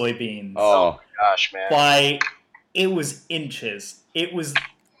soybeans. Oh my gosh, man! It was inches. It was.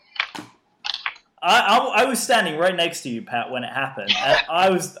 I was standing right next to you, Pat, when it happened. And I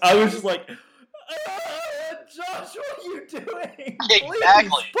was just like, Josh, what are you doing?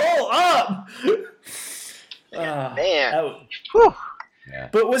 Exactly. Please pull up. Man. Yeah.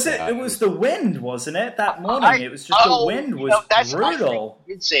 But was it? It was the wind, wasn't it? That morning, it was just the wind was brutal. I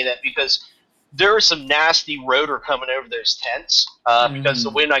did say that because there was some nasty rotor coming over those tents because the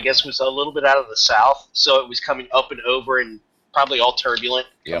wind, I guess, was a little bit out of the south, so it was coming up and over and probably all turbulent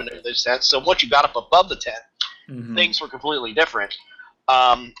coming over those tents. So once you got up above the tent, things were completely different.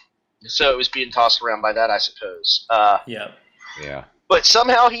 So it was being tossed around by that, I suppose. Yeah. But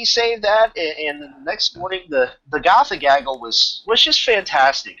somehow he saved that, and the next morning the Gotha Gaggle was just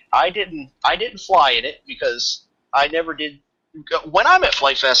fantastic. I didn't fly in it because I never did. When I'm at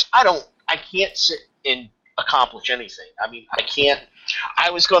Flight Fest, I can't sit and accomplish anything. I mean, I can't. I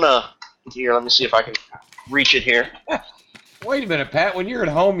was gonna here. Let me see if I can reach it here. Wait a minute, Pat. When you're at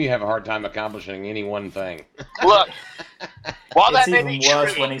home, you have a hard time accomplishing any one thing. Look, while it's that may even be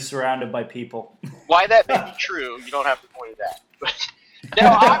worse true, when he's surrounded by people. Why that may be true, you don't have to point it out. No,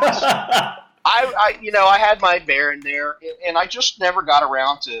 I had my bear in there, and I just never got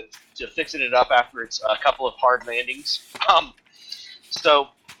around to fixing it up after it's a couple of hard landings. So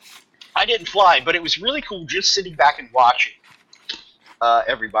I didn't fly, but it was really cool just sitting back and watching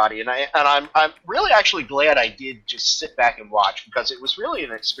everybody, and I'm really actually glad I did just sit back and watch because it was really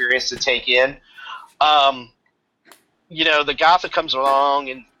an experience to take in. The Gotha comes along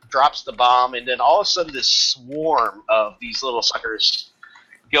and drops the bomb, and then all of a sudden this swarm of these little suckers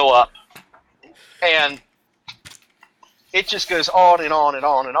go up, and it just goes on and on and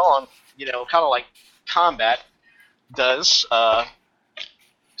on and on, kind of like combat does.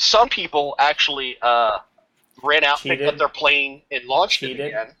 Some people actually ran out, picked up their plane, and launched it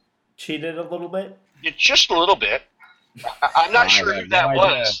again. Cheated a little bit? Just a little bit. I'm not sure who that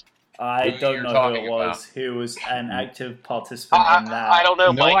was. I don't know who it was. Who was an active participant in that? I don't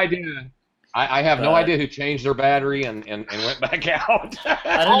know. No idea. I have no idea who changed their battery and went back out.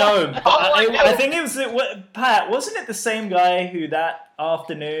 I don't know. I think it was Pat. Wasn't it the same guy who the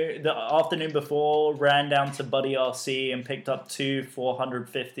afternoon before, ran down to Buddy RC and picked up two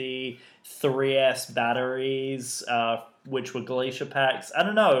 450 3S batteries, which were Glacier packs? I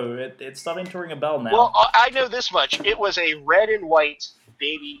don't know. It's starting to ring a bell now. Well, I know this much. It was a red and white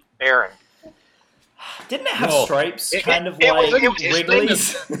Baby Baron. Didn't it have stripes? It was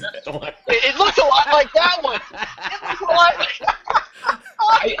Wrigley's? It looked a lot like that one. It looked a lot like that.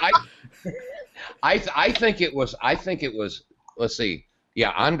 I think it was. Let's see.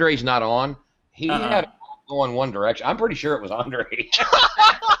 Yeah, Andre's not on. He had going one direction. I'm pretty sure it was Andre.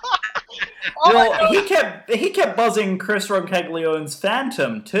 Well, he kept buzzing Chris Roncaglione's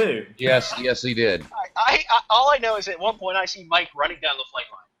Phantom too. Yes, he did. All I know is at one point I see Mike running down the flight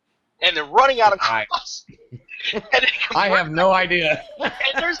line. And they're running out of cross. I have no idea. And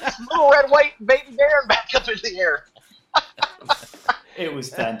there's this little red, white Baby Baron back up in the air. It was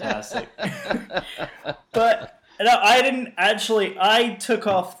fantastic. But no, I didn't actually. I took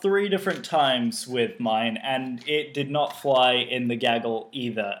off 3 different times with mine, and it did not fly in the Gaggle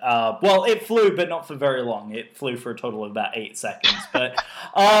either. Well, it flew, but not for very long. It flew for a total of about 8 seconds. But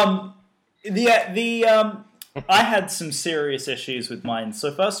I had some serious issues with mine.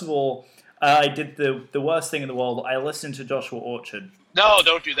 So first of all, I did the worst thing in the world. I listened to Joshua Orchard. No,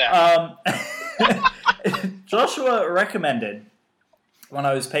 don't do that. Joshua recommended, when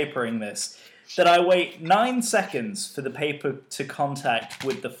I was papering this, that I wait 9 seconds for the paper to contact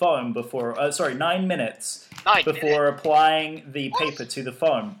with the foam before... 9 minutes before applying the paper to the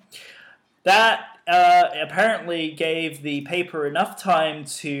foam. That apparently gave the paper enough time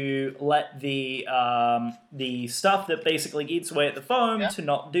to let the stuff that basically eats away at the foam to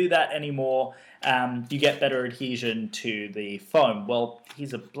not do that anymore. You get better adhesion to the foam. Well,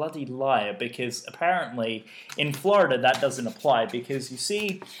 he's a bloody liar, because apparently in Florida that doesn't apply, because you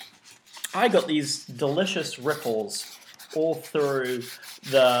see, I got these delicious ripples all through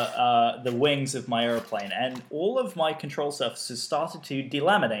the wings of my airplane, and all of my control surfaces started to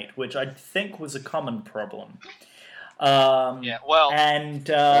delaminate, which I think was a common problem. Do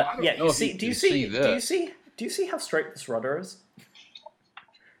you do you see how straight this rudder is?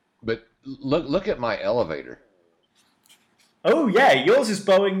 But look at my elevator. Oh yeah, yours is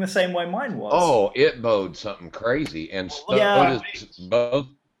bowing the same way mine was. Oh, it bowed something crazy, and so Yeah. does both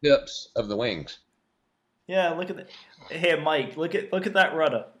tips of the wings. Yeah, look at that. Here, Mike, look at that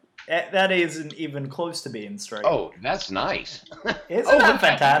rudder. That isn't even close to being straight. Oh, that's nice. Isn't that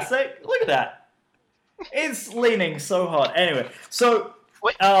fantastic? Look at that. It's leaning so hard. Anyway, so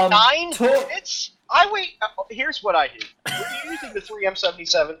Wait, 9 talk- minutes? Here's what I do. Were you using the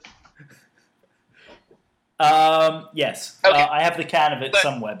 3M77? Yes. Okay. I have the can of it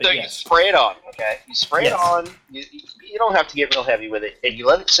somewhere, but So you yes. spray it on, okay? You spray Yes. it on. You don't have to get real heavy with it, and you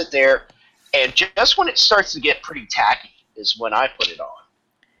let it sit there. And just when it starts to get pretty tacky is when I put it on.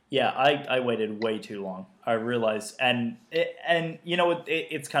 Yeah, I waited way too long. I realized, and you know what?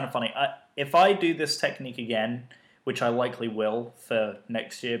 It's kind of funny. If I do this technique again, which I likely will for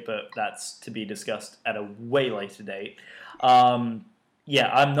next year, but that's to be discussed at a way later date. Yeah,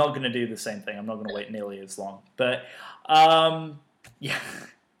 I'm not going to do the same thing. I'm not going to wait nearly as long. But yeah,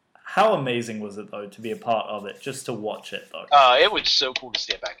 how amazing was it though to be a part of it, just to watch it though? It was so cool to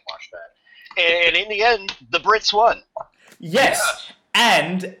stand back and watch that. And in the end, the Brits won. Yes.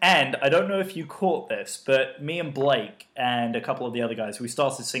 And I don't know if you caught this, but me and Blake and a couple of the other guys, we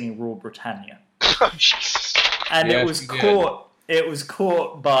started singing Rule Britannia. Oh, Jesus. And Yes, it was we did. caught. It was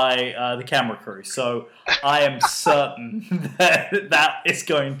caught by the camera crew, so I am certain that is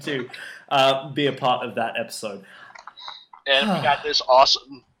going to be a part of that episode. And we got this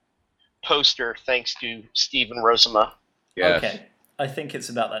awesome poster thanks to Stephen Rosema. Yes. Okay, I think it's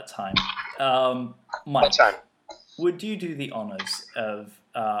about that time. Mike, What time? would you do the honors of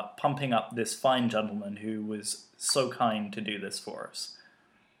pumping up this fine gentleman who was so kind to do this for us?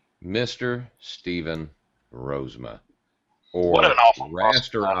 Mr. Stephen Rosema, What or an awful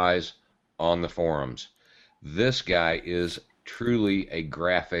Rasterize on the forums. This guy is truly a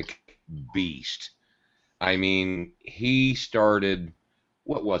graphic beast. I mean, he started,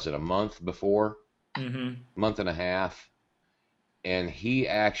 what was it, a month before? Mm-hmm. Month and a half. And he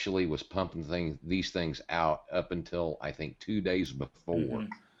actually was pumping these things out up until, I think, 2 days before, Mhm.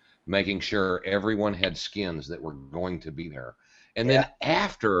 making sure everyone had skins that were going to be there. And then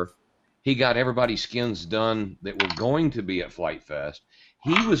after he got everybody's skins done that were going to be at Flight Fest,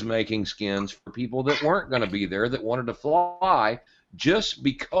 he was making skins for people that weren't going to be there, that wanted to fly, just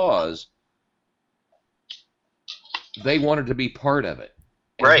because they wanted to be part of it.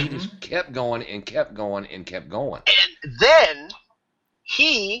 And Right. he just kept going and kept going and kept going. And then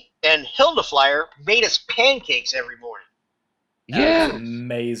he and Hildeflyer made us pancakes every morning. That was Yeah,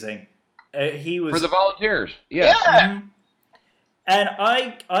 amazing. He was for the volunteers. Yes. Yeah. Mhm. And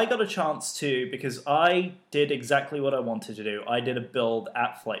I got a chance to, because I did exactly what I wanted to do. I did a build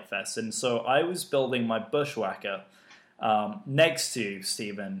at Flight Fest, and so I was building my Bushwhacker next to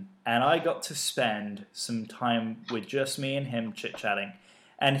Stephen, and I got to spend some time with just me and him chit-chatting.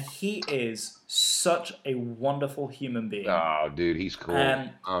 And he is such a wonderful human being. Oh, dude, he's cool.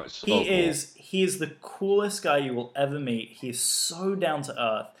 And Oh, it's so He cool. he is the coolest guy you will ever meet. He is so down to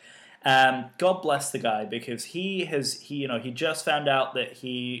earth. God bless the guy, because he just found out that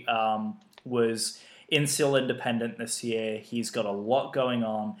he was in SEAL Independent this year. He's got a lot going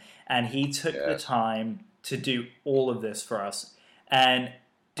on, and he took the Yes. time to do all of this for us. And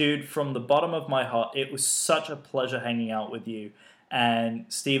dude, from the bottom of my heart, it was such a pleasure hanging out with you. And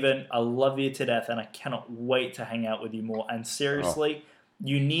Stephen, I love you to death, and I cannot wait to hang out with you more. And seriously,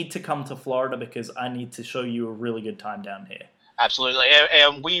 you need to come to Florida, because I need to show you a really good time down here. Absolutely.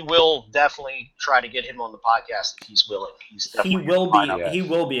 And we will definitely try to get him on the podcast if he's willing. He's He definitely will fine up. Yes. he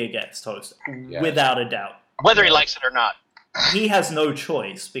will be a guest host, Yes. without a doubt. Whether he likes it or not. He has no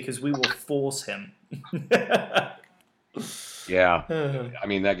choice, because we will force him. Yeah. I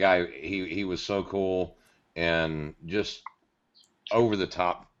mean, that guy, he was so cool and just over the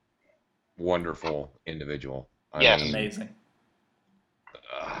top wonderful individual. I Yes. mean, Amazing.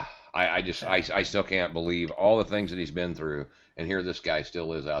 I still can't believe all the things that he's been through, and here this guy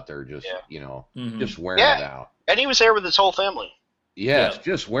still is out there just, Mhm. just wearing Yeah. it out. And he was there with his whole family. Yes, Yeah.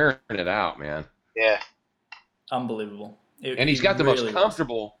 just wearing it out, man. Yeah. Unbelievable. And he's got the really most was.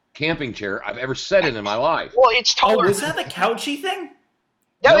 comfortable camping chair I've ever sat in my life. Well, it's Oh, taller. was that the couchy thing?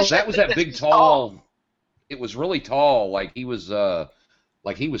 No, was that was that big it's tall. It was really tall, like he was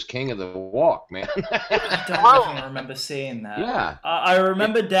king of the walk, man. I don't even remember seeing that. Yeah. I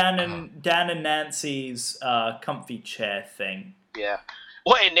remember Dan and Nancy's comfy chair thing. Yeah.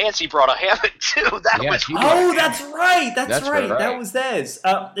 Well, and Nancy brought a hammock too. That Yeah, was she- Oh, that's right. That's right. right. That was theirs.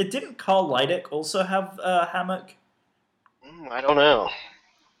 Didn't Carl Leidick also have a hammock? I don't know.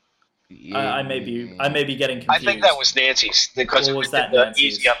 I may be getting confused. I think that was Nancy's because Or it was was that the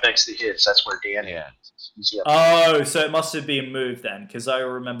Nancy's? easy up next to his. That's where Dan Yeah. is. Easy up. Oh, so it must have been moved then, because I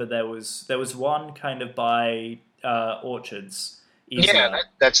remember there was one kind of by Orchards. Yeah,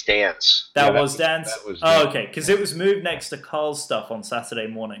 that's Dan's. That Yeah, was Dan's. that was Oh, Dan. okay, because it was moved next to Carl's stuff on Saturday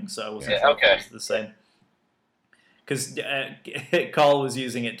morning, so I wasn't Yeah, sure if okay. it was the same. Because Carl was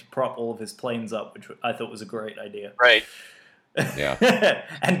using it to prop all of his planes up, which I thought was a great idea. Right. Yeah.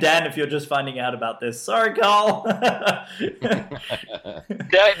 And Dan, if you're just finding out about this, sorry, Carl. Yeah,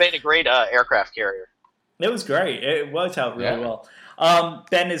 it made a great aircraft carrier. It was great. It worked out really Yeah. well.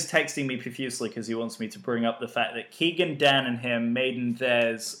 Ben is texting me profusely because he wants me to bring up the fact that Keegan, Dan, and him made in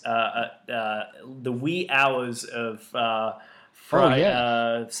theirs the wee hours of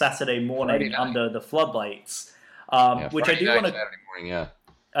Saturday morning Friday night. under the floodlights, which I Friday do night, want to. Saturday morning, yeah.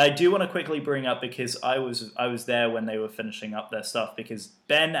 I do want to quickly bring up because I was there when they were finishing up their stuff, because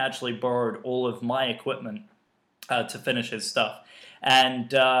Ben actually borrowed all of my equipment to finish his stuff. And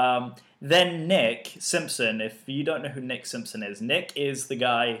then Nick Simpson, if you don't know who Nick Simpson is, Nick is the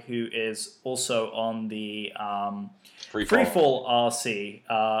guy who is also on the Freefall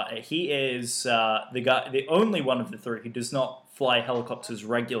RC. He is the only one of the three who does not fly helicopters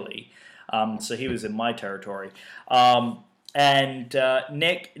regularly. So he was in my territory. And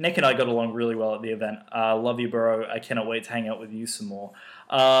Nick and I got along really well at the event. Love you, bro. I cannot wait to hang out with you some more.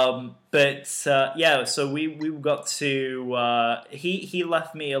 So we got to. He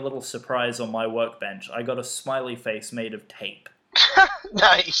left me a little surprise on my workbench. I got a smiley face made of tape.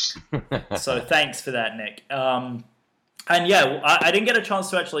 Nice. So thanks for that, Nick. And yeah, I didn't get a chance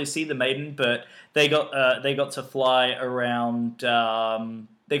to actually see the Maiden, but they got to fly around.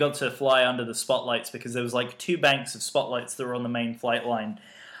 They got to fly under the spotlights because there was like two banks of spotlights that were on the main flight line.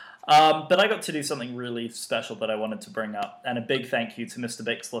 But I got to do something really special that I wanted to bring up, and a big thank you to Mr.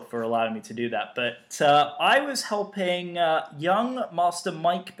 Bixler for allowing me to do that. But I was helping young Master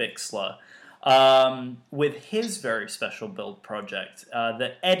Mike Bixler with his very special build project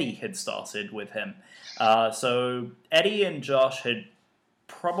that Eddie had started with him. So Eddie and Josh had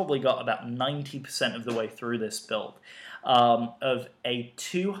probably got about 90% of the way through this build. Of a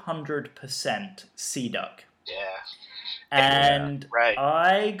 200% Sea Duck. Yeah. And right.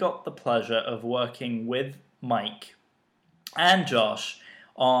 I got the pleasure of working with Mike and Josh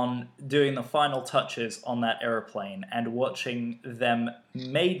on doing the final touches on that airplane and watching them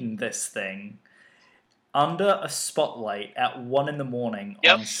maiden this thing under a spotlight at 1 a.m.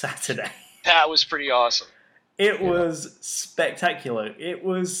 on Saturday. That was pretty awesome. It was spectacular. It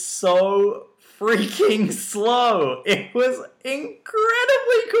was so freaking slow. It was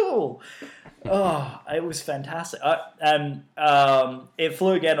incredibly cool. Oh, it was fantastic. It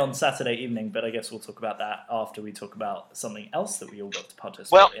flew again on Saturday evening, but I guess we'll talk about that after we talk about something else that we all got to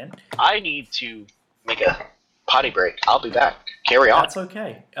participate in. I need to make a potty break. I'll be back. Carry on. That's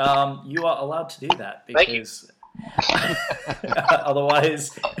okay. You are allowed to do that because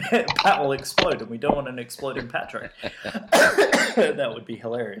otherwise Pat will explode, and we don't want an exploding Patrick. That would be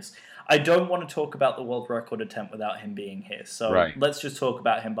hilarious. I don't want to talk about the world record attempt without him being here, so let's just talk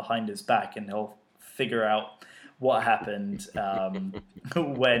about him behind his back, and he'll figure out what happened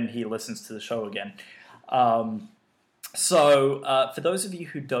when he listens to the show again. So, for those of you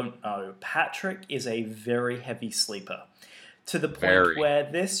who don't know, Patrick is a very heavy sleeper, to the point where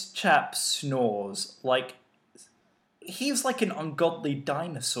this chap snores like he's like an ungodly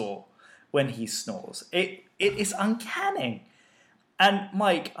dinosaur when he snores. It is uncanny. And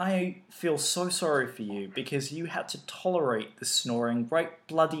Mike, I feel so sorry for you because you had to tolerate the snoring right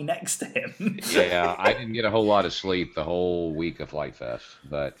bloody next to him. Yeah, I didn't get a whole lot of sleep the whole week of Flight Fest,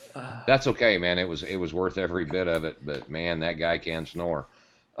 but that's okay, man. It was worth every bit of it. But man, that guy can snore.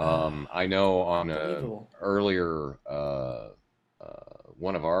 I know on a earlier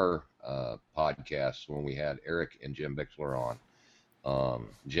one of our podcasts when we had Eric and Jim Bixler on,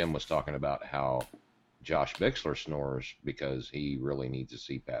 Jim was talking about how Josh Bixler snores because he really needs a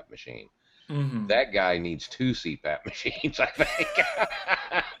CPAP machine. Mm-hmm. That guy needs 2 CPAP machines, I think.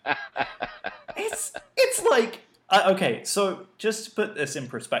 It's like okay, so just to put this in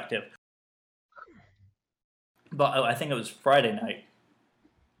perspective, but I think it was Friday night.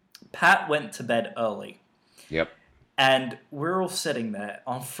 Pat went to bed early. Yep. And we're all sitting there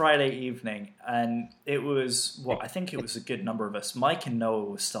on Friday evening, and it was, I think it was a good number of us. Mike and Noah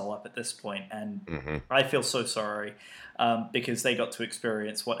were still up at this point, and I feel so sorry because they got to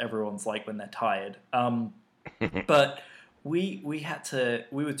experience what everyone's like when they're tired. But we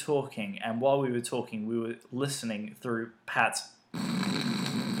were talking, and while we were talking, we were listening through Pat's...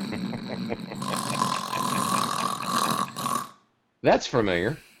 That's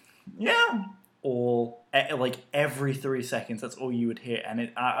familiar. Yeah. Like every 3 seconds, that's all you would hear.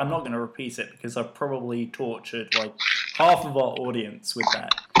 And I'm not going to repeat it because I've probably tortured like half of our audience with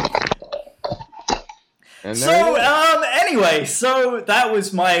that. And So, anyway, so that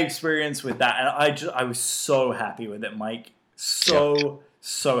was my experience with that. And I was so happy with it, Mike. So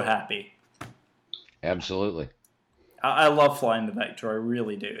happy. Absolutely. I love flying the Vector. I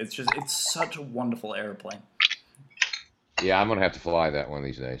really do. It's such a wonderful airplane. Yeah, I'm gonna have to fly that one of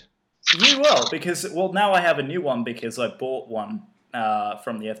these days. You will, because, well, now I have a new one because I bought one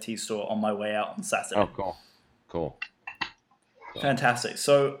from the FT store on my way out on Saturday. Oh, cool. Fantastic.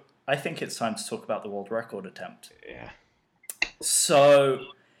 So I think it's time to talk about the world record attempt. Yeah. So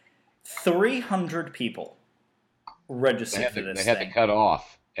 300 people registered for this They had to cut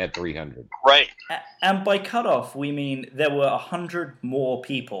off at 300. Right. And by cutoff, we mean there were 100 more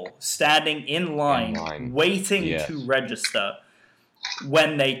people standing in line. Waiting to register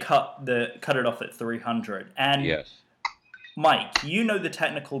when they cut it off at 300. And yes. Mike, you know the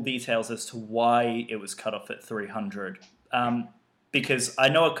technical details as to why it was cut off at 300. Because I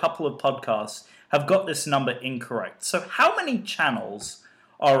know a couple of podcasts have got this number incorrect. So how many channels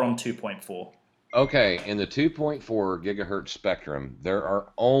are on 2.4? Okay, in the 2.4 gigahertz spectrum, there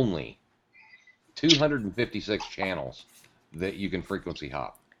are only 256 channels that you can frequency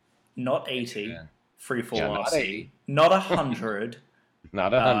hop. Not 80, free fall not RC. 80. Not 100.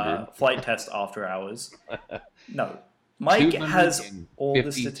 Not 100. Flight test after hours. No. Mike has all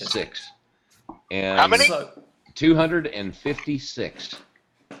the statistics. And how many? 256.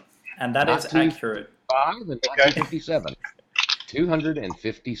 And that is accurate. 257.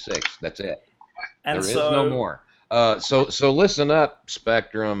 256. That's it. And there is no more. So listen up,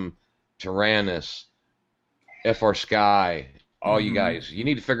 Spectrum, Tyrannus, FR Sky, all you guys. You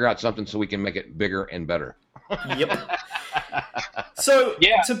need to figure out something so we can make it bigger and better. Yep. So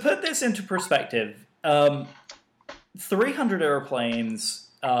to put this into perspective, 300 airplanes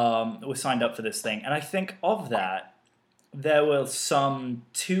were signed up for this thing, and I think of that, there were some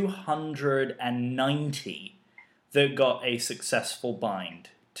 290 that got a successful bind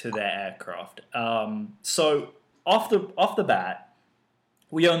to their aircraft. So off the bat,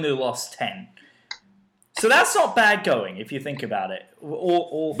 we only lost 10. So that's not bad going if you think about it.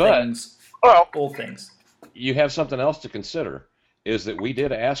 All things. You have something else to consider, is that we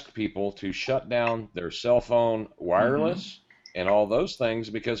did ask people to shut down their cell phone wireless and all those things,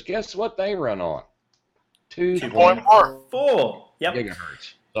 because guess what they run on? 2.4. Yep.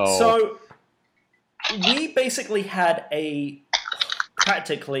 gigahertz. So we basically had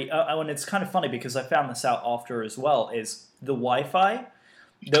practically, and it's kind of funny because I found this out after as well, is the Wi-Fi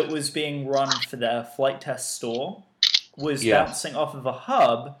that was being run for their flight test store was bouncing off of a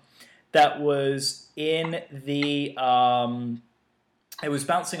hub that was in the it was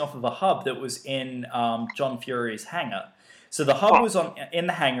bouncing off of a hub that was in John Fury's hangar. So the hub was in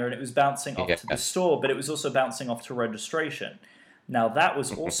the hangar and it was bouncing off to the store, but it was also bouncing off to registration. Now that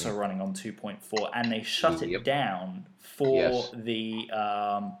was also running on 2.4, and they shut it down for the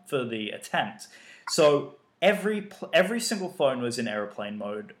attempt. So every single phone was in airplane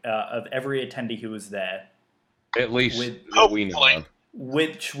mode of every attendee who was there. At least we know of.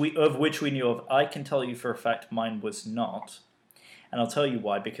 Which we knew of. I can tell you for a fact mine was not, and I'll tell you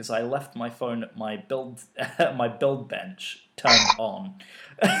why. Because I left my phone at my build bench turned on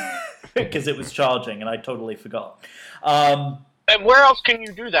because it was charging, and I totally forgot. And where else can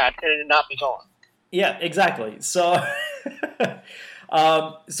you do that and it not be gone? Yeah, exactly. So,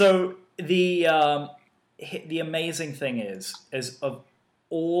 so the amazing thing is of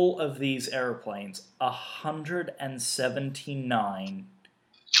all of these airplanes, 179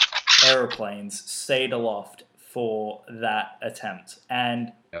 airplanes stayed aloft for that attempt.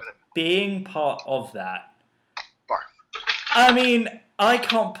 And being part of that, I mean, I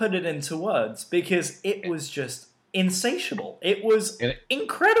can't put it into words because it was just insatiable. It was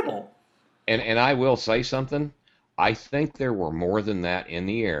incredible. And I will say something. I think there were more than that in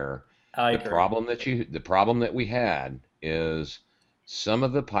the air. I agree. The problem that we had is some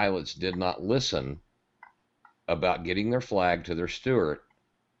of the pilots did not listen about getting their flag to their steward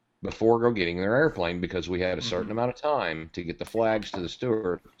before getting their airplane, because we had a certain amount of time to get the flags to the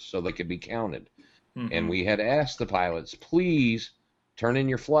steward so they could be counted. And we had asked the pilots, please turn in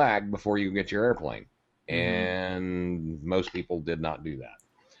your flag before you get your airplane. And most people did not do that.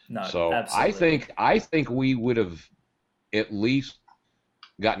 No, so absolutely. I think we would have at least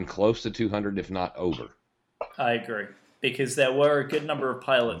gotten close to 200, if not over. I agree, because there were a good number of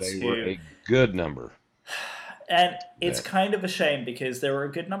pilots were a good number. And it's kind of a shame because there were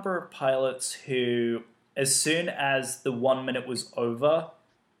a good number of pilots who, as soon as the 1 minute was over,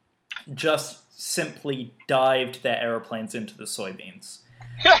 just simply dived their aeroplanes into the soybeans.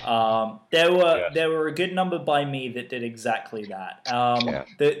 There were a good number by me that did exactly that.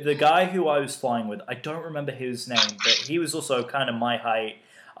 The guy who I was flying with, I don't remember his name, but he was also kind of my height.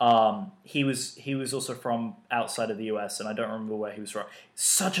 He was also from outside of the US, and I don't remember where he was from.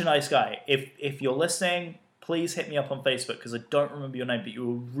 Such a nice guy. If you're listening, please hit me up on Facebook because I don't remember your name, but you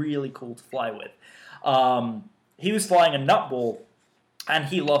were really cool to fly with. He was flying a nutball, and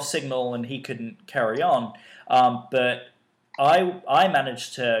he lost signal and he couldn't carry on. But I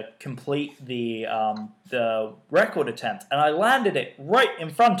managed to complete the record attempt, and I landed it right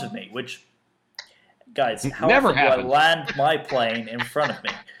in front of me, which, guys, how often do I land my plane in front of me?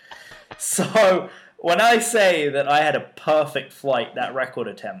 So when I say that I had a perfect flight that record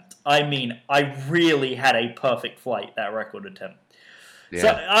attempt, I mean I really had a perfect flight that record attempt. Yeah.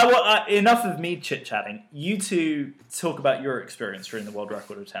 So enough of me chit-chatting. You two talk about your experience during the world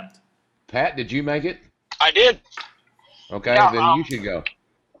record attempt. Pat, did you make it? I did. Okay, yeah, then you should go.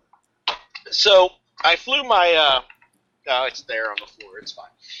 So I flew my, it's there on the floor, it's fine.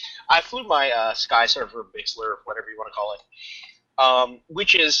 I flew my SkyServer Bixler, whatever you want to call it,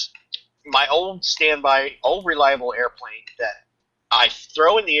 which is my old standby, old reliable airplane that I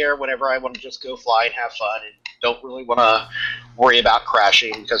throw in the air whenever I want to just go fly and have fun and don't really want to worry about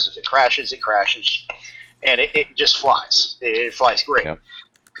crashing, because if it crashes, and it just flies. It flies great. Yep.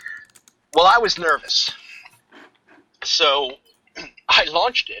 Well, I was nervous. So I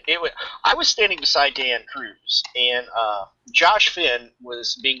launched it. I was standing beside Dan Cruz, and Josh Finn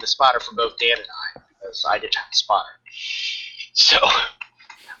was being the spotter for both Dan and I, because I didn't have a spotter. So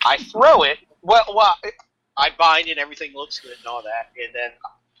I throw it. Well, I bind and everything looks good and all that, and then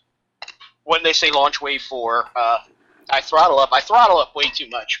when they say launch wave 4, I throttle up. I throttle up way too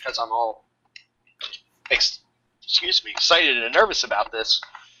much because I'm all excited and nervous about this.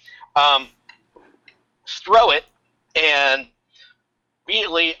 Throw it, and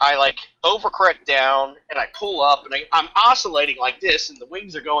immediately I overcorrect down, and I pull up, and I'm oscillating like this, and the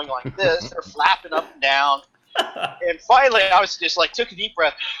wings are going like this. They're flapping up and down, and finally I was just took a deep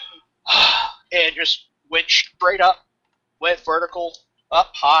breath and just went straight up, went vertical,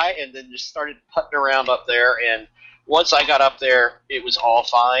 up high, and then just started putting around up there. And once I got up there, it was all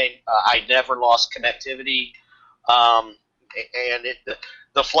fine. I never lost connectivity, and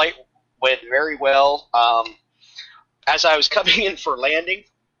the flight went very well. As I was coming in for landing,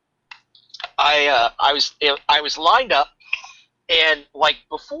 I was lined up, and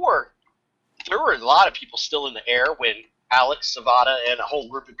before, there were a lot of people still in the air when Alex Savada and a whole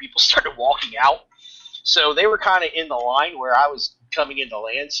group of people started walking out. So they were kind of in the line where I was coming into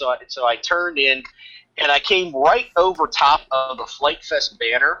land. So I turned in, and I came right over top of the Flight Fest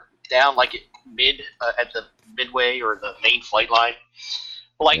banner, down at the midway or the main flight line,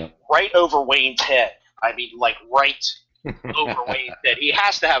 right over Wayne's head. I mean, right over Wayne's head. He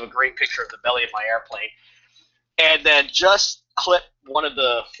has to have a great picture of the belly of my airplane. And then just clip one of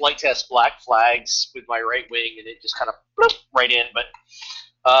the flight test black flags with my right wing, and it just kind of bloop right in. But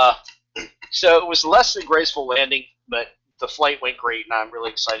so it was less than graceful landing, but the flight went great, and I'm really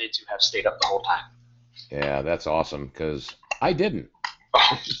excited to have stayed up the whole time. Yeah, that's awesome, because I didn't.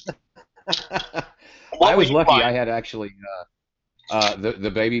 I was lucky. I had actually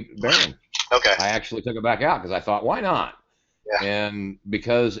the baby Baron. Okay. I actually took it back out because I thought, why not? Yeah. And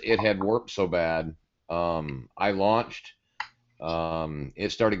because it had warped so bad, I launched.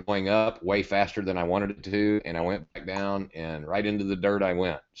 It started going up way faster than I wanted it to, and I went back down, and right into the dirt I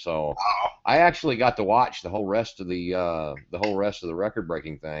went. So I actually got to watch the whole rest of the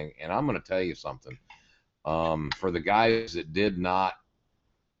record-breaking thing, and I'm going to tell you something. For the guys that did not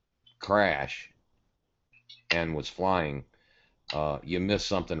crash and was flying, you missed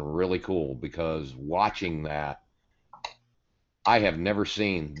something really cool, because watching that, I have never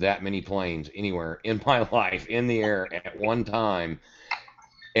seen that many planes anywhere in my life in the air at one time.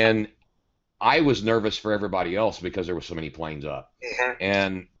 And I was nervous for everybody else because there were so many planes up. Mm-hmm.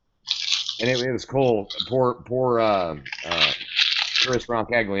 And it was cool. Poor Chris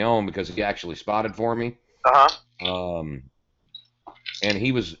Roncaglione, because he actually spotted for me. Uh-huh. And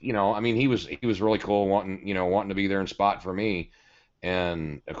he was, he was really cool, wanting to be there and spot for me.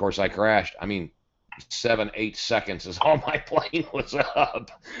 And of course I crashed. 7-8 seconds is all my plane was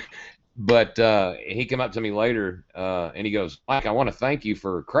up. But he came up to me later, and he goes, Mike, I want to thank you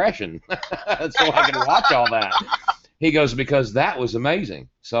for crashing so I can watch all that. He goes, because that was amazing.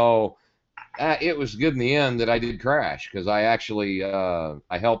 So it was good in the end that I did crash, because I actually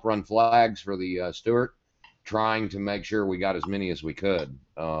I helped run flags for the Stewart, trying to make sure we got as many as we could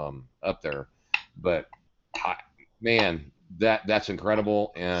up there. But, man, that's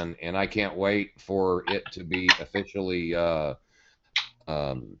incredible, and I can't wait for it to be officially um,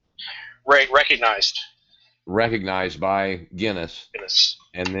 Recognized. recognized by Guinness, Goodness.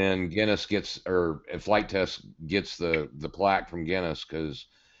 and then Guinness gets, or Flight Test gets the plaque from Guinness, because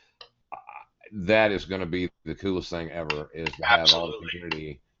that is going to be the coolest thing ever, is to have all the Absolutely.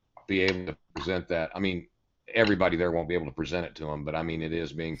 community be able to present that. I mean, everybody there won't be able to present it to them, but I mean, it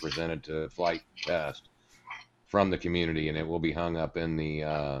is being presented to Flight Test from the community, and it will be hung up in the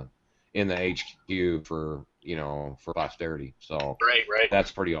HQ for, for posterity. So Right.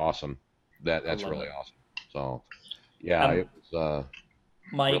 that's pretty awesome. That's love really it. awesome. So yeah, Um, it was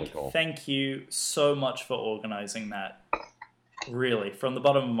Mike, really cool. thank you so much for organizing that. Really, from the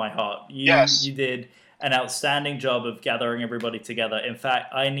bottom of my heart, Yes. you did an outstanding job of gathering everybody together. In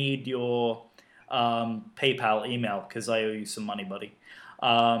fact, I need your PayPal email because I owe you some money, buddy.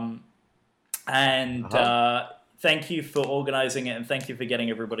 And thank you for organizing it, and thank you for getting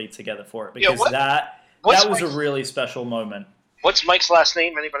everybody together for it, because that was a really special moment. What's Mike's last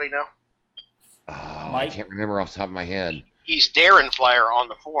name? Anybody know? Oh, I Mike? can't remember off the top of my head. He's Darren Flyer on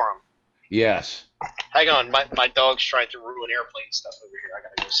the forum. Yes. Hang on, my dog's trying to ruin airplane stuff over here. I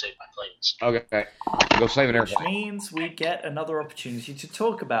gotta go save my planes. Okay. Go save an Which airplane. means we get another opportunity to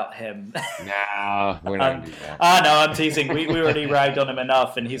talk about him. Nah, we're not going to do that. No, I'm teasing. We already ragged on him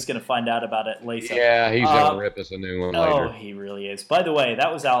enough, and he's going to find out about it later. Yeah, he's going to rip us a new one later. Oh, he really is. By the way,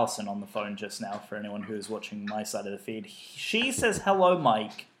 that was Allison on the phone just now, for anyone who is watching my side of the feed. She says, "Hello,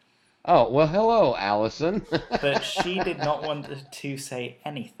 Mike." Oh, well, hello, Allison. But she did not want to say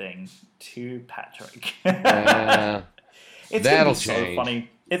anything to Patrick. It's going to that'll be so change. funny.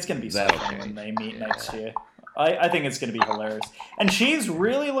 It's going to be so That'll funny when change. they meet next year. I think it's going to be hilarious. And she's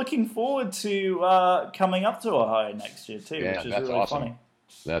really looking forward to coming up to Ohio next year, too, Yeah, which is that's really awesome. funny.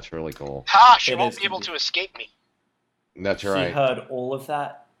 That's really cool. Ha! She It won't is be able gonna to escape me. That's She right. heard all of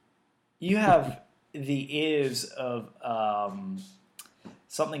that. You have the ears of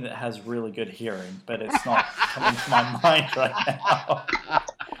something that has really good hearing, but it's not coming to my mind right now.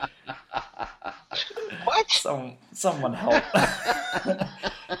 What? Someone help.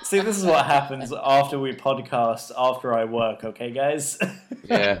 See, this is what happens after we podcast, after I work, okay, guys?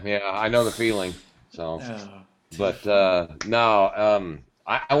 Yeah, I know the feeling. So, Oh, but no,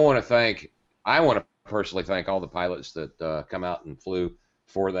 I want to personally thank all the pilots that come out and flew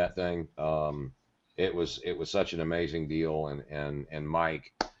for that thing. It was such an amazing deal, and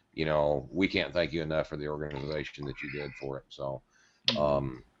Mike, we can't thank you enough for the organization that you did for it. So,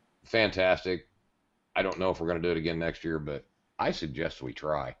 fantastic. I don't know if we're going to do it again next year, but I suggest we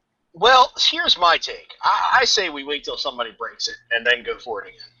try. Well, here's my take. I say we wait till somebody breaks it and then go for it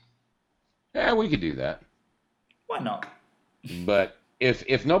again. Yeah, we could do that. why not? But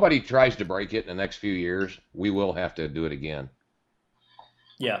if nobody tries to break it in the next few years, we will have to do it again.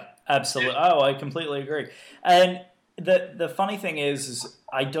 Yeah, absolutely. Oh, I completely agree. And the funny thing is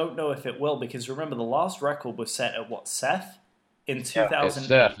I don't know if it will, because remember the last record was set at what, Seth? In 2008. It's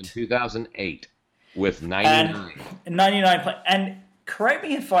Seth in 2008 with 99. And 99 and correct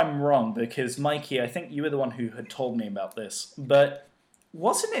me if I'm wrong, because Mikey, I think you were the one who had told me about this, but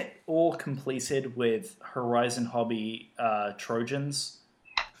wasn't it all completed with Horizon Hobby Trojans?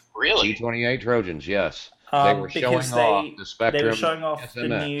 Really? T28 Trojans, yes. They were showing Because off the Spectrum. They were showing off the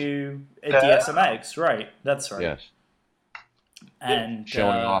SMX. new DSMX, right? That's right. Yes. And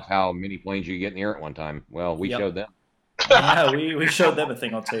Showing off how many planes you get in the air at one time. Well, we Yep. showed them. Yeah, we showed them a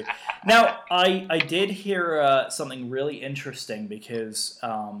thing or two. Now, I did hear something really interesting, because,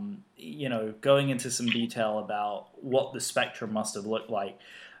 going into some detail about what the Spectrum must have looked like.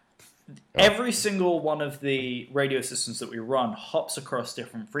 Every single one of the radio systems that we run hops across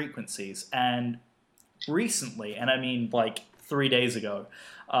different frequencies. And recently, and I mean like 3 days ago,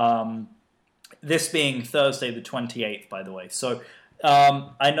 this being Thursday the 28th, by the way. So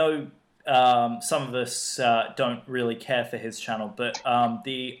I know some of us don't really care for his channel, but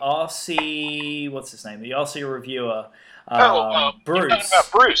the RC, what's his name? The RC reviewer, Bruce.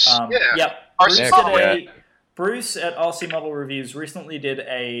 Bruce. Yeah. Yep. RC Bruce, Model. Bruce at RC Model Reviews recently did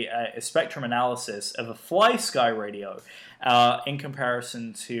a spectrum analysis of a Fly Sky radio in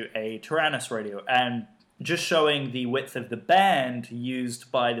comparison to a Taranis radio, and just showing the width of the band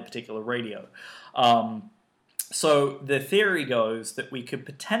used by the particular radio. So the theory goes that we could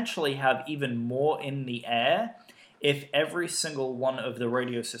potentially have even more in the air if every single one of the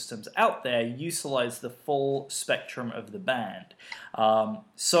radio systems out there utilize the full spectrum of the band.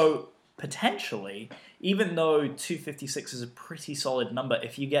 So potentially, even though 256 is a pretty solid number,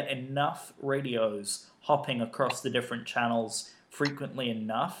 if you get enough radios hopping across the different channels frequently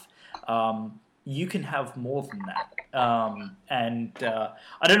enough, you can have more than that.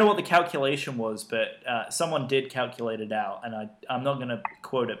 I don't know what the calculation was, but someone did calculate it out, and I'm not going to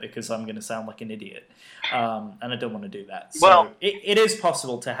quote it because I'm going to sound like an idiot, and I don't want to do that. So Well, it is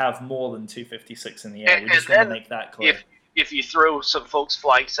possible to have more than 256 in the air. We just and want to then make that clear. if you throw some folks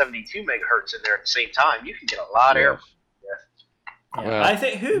flying 72 megahertz in there at the same time, you can get a lot of air. Yeah. Well, I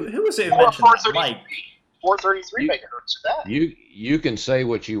think who was it who mentioned that? Mike. 433 megahertz of that. You can say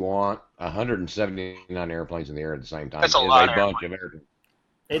what you want. 179 airplanes in the air at the same time That's a is lot a of bunch of airplanes.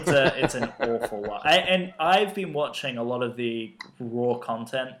 It's an awful lot. And I've been watching a lot of the raw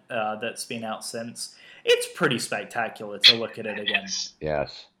content that's been out since. It's pretty spectacular to look at it again.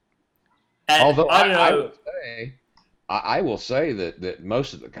 Yes. And Although I don't know. I will say that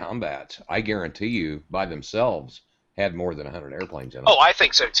most of the combats, I guarantee you, by themselves, had more than 100 airplanes in them. Oh, I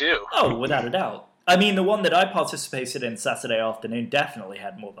think so too. Oh, without a doubt. I mean, the one that I participated in Saturday afternoon definitely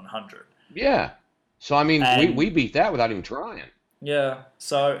had more than 100. Yeah. So I mean, And- we beat that without even trying. Yeah.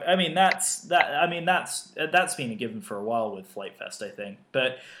 So I mean, that's been a given for a while with Flight Fest, I think.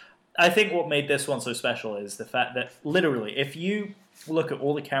 But I think what made this one so special is the fact that literally, if you look at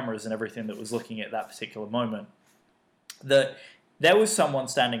all the cameras and everything that was looking at that particular moment, that there was someone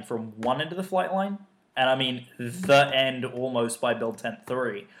standing from one end of the flight line, and I mean the end almost by build tent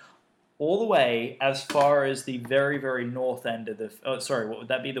 3, all the way as far as the very, very north end of the... Oh, sorry, what would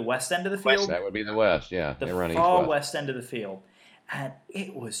that be? The west end of the field? That would be the west, yeah. The They run far east-west. west end of the field. And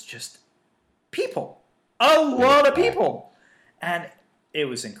it was just people. A lot of people. And it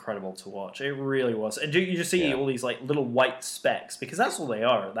was incredible to watch. It really was. And you just see all these like little white specks, because that's all they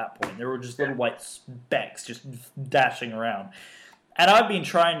are at that point. They were just little white specks just dashing around. And I've been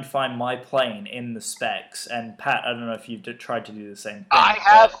trying to find my plane in the specs. And Pat, I don't know if you've tried to do the same thing. I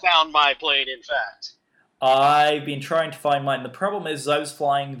have found my plane, in fact. I've been trying to find mine. The problem is I was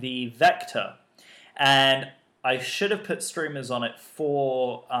flying the Vector, and I should have put streamers on it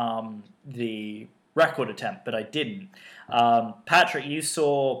for the record attempt, but I didn't. Patrick, you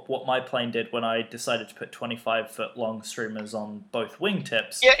saw what my plane did when I decided to put 25-foot long streamers on both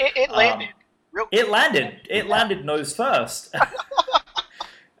wingtips. Yeah, it landed. It landed nose first.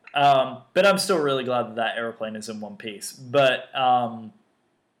 But I'm still really glad that airplane is in one piece. But I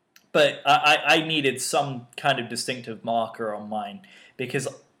needed some kind of distinctive marker on mine, because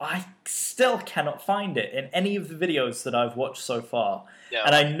I still cannot find it in any of the videos that I've watched so far. No.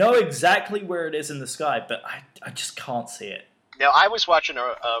 And I know exactly where it is in the sky, but I just can't see it. Now, I was watching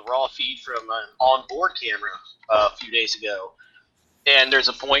a raw feed from an onboard camera a few days ago, and there's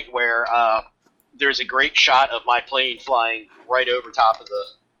a point where there's a great shot of my plane flying right over top of the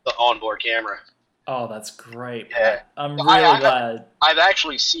onboard camera. Oh, that's great. Yeah. I'm Well, really I- glad. I've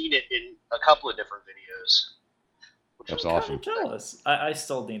actually seen it in a couple of different videos. That's I'm awesome. kind of jealous. I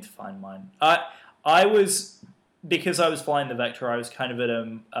still need to find mine. I was, because I was flying the Vector, I was kind of at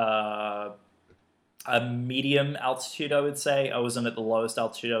a medium altitude, I would say. I wasn't at the lowest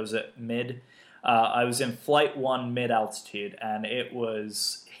altitude. I was at mid. I was in Flight 1 mid altitude, and it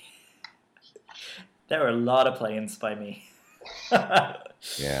was... there were a lot of planes by me.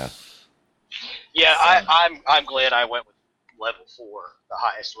 Yeah. Yeah, I'm glad I went with level 4, the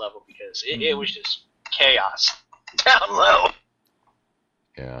highest level, because it was just chaos down low.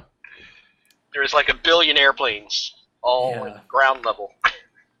 Yeah. There was like a billion airplanes all at ground level.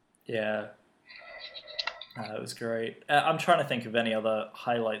 Yeah. That was great. I'm trying to think of any other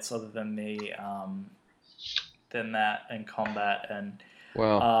highlights other than than that and combat and.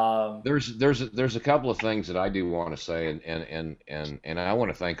 Well, there's a couple of things that I do want to say, and I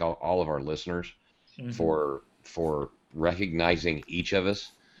want to thank all of our listeners for recognizing each of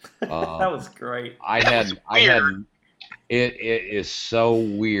us. That was great. It is so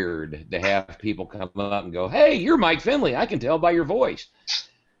weird to have people come up and go, "Hey, you're Mike Finley. I can tell by your voice."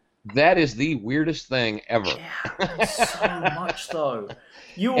 That is the weirdest thing ever. Yeah, so much though.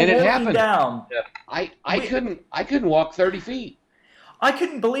 You were And it walking happened. down. I couldn't walk 30 feet. I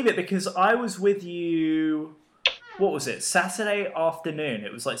couldn't believe it because I was with you. What was it? Saturday afternoon.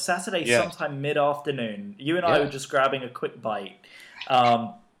 It was like Saturday sometime mid-afternoon. You and I were just grabbing a quick bite,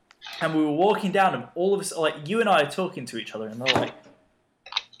 and we were walking down, and all of us, like you and I, are talking to each other, and they're like,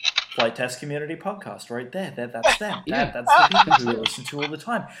 "Flight Test Community Podcast, right there. That's them. That's the people who we listen to all the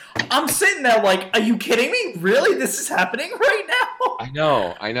time." I'm sitting there like, "Are you kidding me? Really? This is happening right now?" I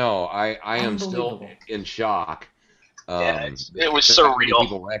know. I am still Unbelievable. in shock. It was that many surreal.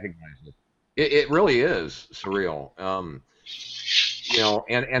 People recognize it. It really is surreal.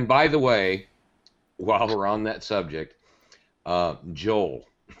 And by the way, while we're on that subject, Joel,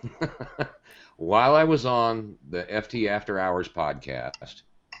 while I was on the FT After Hours podcast,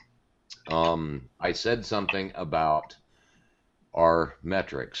 I said something about our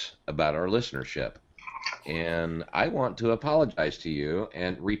metrics, about our listenership. And I want to apologize to you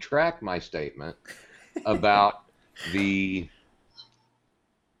and retract my statement about the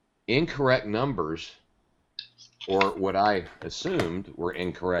incorrect numbers, or what I assumed were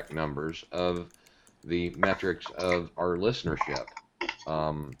incorrect numbers of the metrics of our listenership.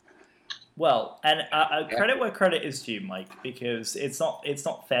 Well, and credit where credit is due, Mike, because it's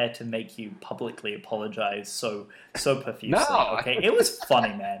not fair to make you publicly apologize so profusely. No. Okay, it was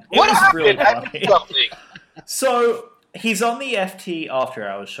funny, man. It What was happened? really I funny. did something. So he's on the FT After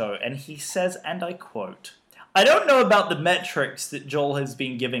Hours show, and he says, and I quote, "I don't know about the metrics that Joel has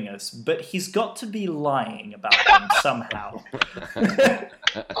been giving us, but he's got to be lying about them somehow."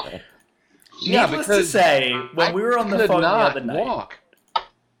 Yeah, Needless to because say, when I we were on the could phone the not other night, walk.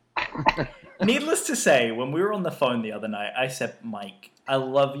 needless to say, when we were on the phone the other night, I said, "Mike, I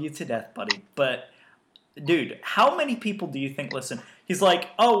love you to death, buddy, but dude, how many people do you think listen?" He's like,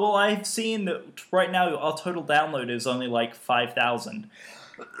 "Oh, well, I've seen that right now our total download is only like 5,000.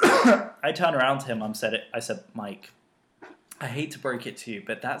 I turned around to him. I said, "Mike, I hate to break it to you,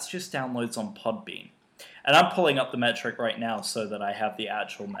 but that's just downloads on Podbean." And I'm pulling up the metric right now so that I have the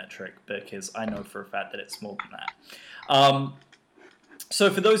actual metric, because I know for a fact that it's more than that. So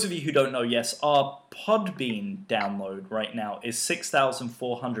for those of you who don't know, yes, our Podbean download right now is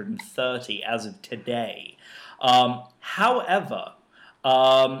 6,430 as of today. However,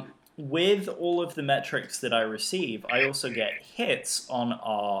 with all of the metrics that I receive, I also get hits on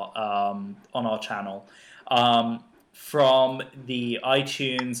our channel from the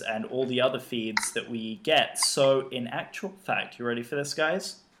iTunes and all the other feeds that we get. So in actual fact, you ready for this,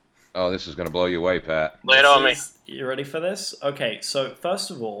 guys? Oh, this is going to blow you away, Pat. Lay it on me. You ready for this? Okay, so first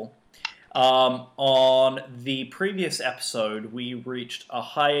of all, on the previous episode, we reached a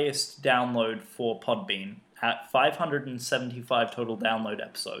highest download for Podbean at 575 total download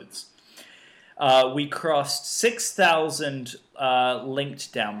episodes. We crossed 6,000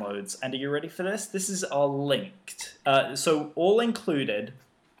 linked downloads. And are you ready for this? This is our linked. So all included,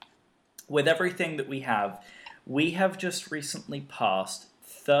 with everything that we have just recently passed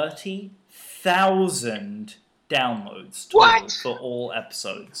 30,000 downloads total What? for all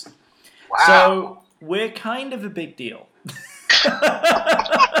episodes. Wow. So we're kind of a big deal.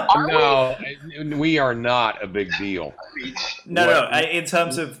 No, we are not a big deal. No. In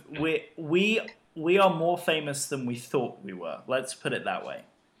terms of we are more famous than we thought we were. Let's put it that way.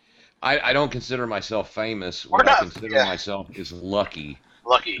 I don't consider myself famous. We're What I not- consider yeah. myself is lucky.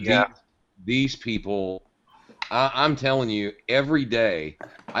 Lucky, yeah. These people, I'm telling you, every day,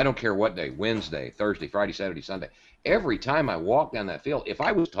 I don't care what day, Wednesday, Thursday, Friday, Saturday, Sunday, every time I walk down that field, if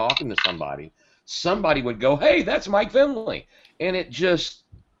I was talking to somebody would go, "Hey, that's Mike Finley." And it just,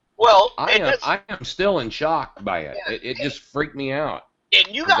 Well, I am still in shock by it. Yeah. It just freaked me out. and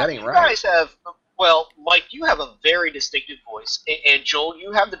you that guys, ain't you right. guys have, well, Mike, you have a very distinctive voice, and Joel,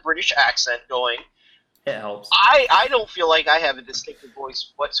 you have the British accent going. It helps. I don't feel like I have a distinctive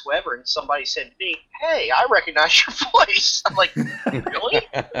voice whatsoever, and somebody said to me, "Hey, I recognize your voice." I'm like, "Really?"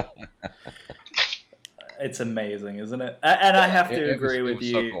 It's amazing, isn't it? And I have to agree with was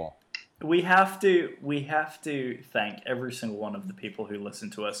you. So cool. We have to thank every single one of the people who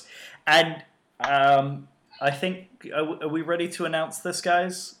listen to us. And I think are we ready to announce this,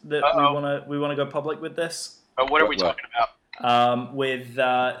 guys? That we want to go public with this. What are we What? talking about? With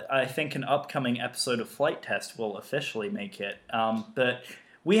I think an upcoming episode of Flight Test will officially make it. But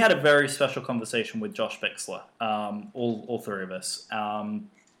we had a very special conversation with Josh Bixler, all three of us. And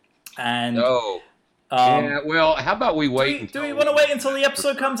No. Yeah, well, how about we wait do we want to wait until the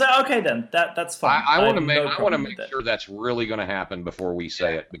episode comes out? Okay, then that's fine. I want to have make no I want to problem make with it. sure that's really going to happen before we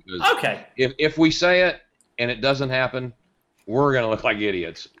say it, because Okay. if we say it and it doesn't happen, we're going to look like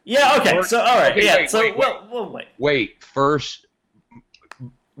idiots. Yeah. Okay. So all right. Okay, yeah. wait, so wait. we'll wait. Wait, first,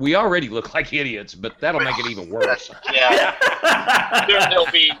 we already look like idiots, but that'll make it even worse. Yeah, there'll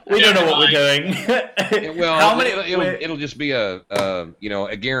be. We don't know what we're doing. Well, How many? it'll just be a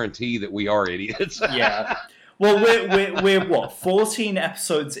guarantee that we are idiots. Yeah. Well, we're what, 14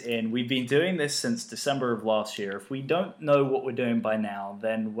 episodes in. We've been doing this since December of last year. If we don't know what we're doing by now,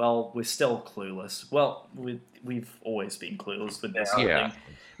 then, well, we're still clueless. Well, we've always been clueless with this sort of Yeah. thing.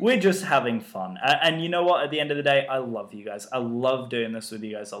 We're just having fun. And you know what? At the end of the day, I love you guys. I love doing this with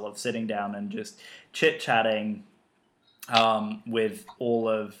you guys. I love sitting down and just chit-chatting with all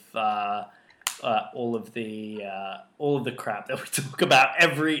of the crap that we talk about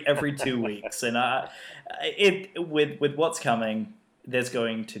every 2 weeks, and with what's coming, there's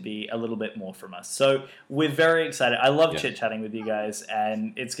going to be a little bit more from us. So we're very excited. I love Yeah. chit-chatting with you guys,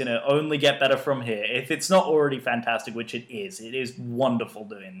 and it's going to only get better from here. If it's not already fantastic, which it is wonderful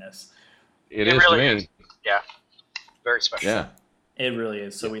doing this. It It is really to me. is. Yeah. Very special. Yeah. It really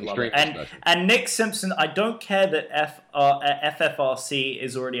is, so we love it. Extremely special. And Nick Simpson, I don't care that FFRC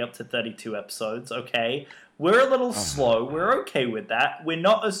is already up to 32 episodes, okay? We're a little slow. We're okay with that. We're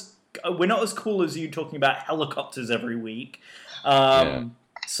not as cool as you talking about helicopters every week.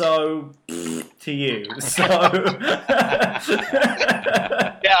 So, to you. So,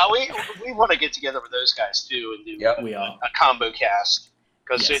 Yeah, we want to get together with those guys too and do Yep. we are. a combo cast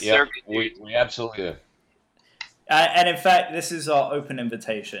because Yes. they're We absolutely do. And in fact, this is our open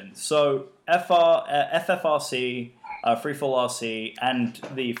invitation. So FFRC, Freefall RC, and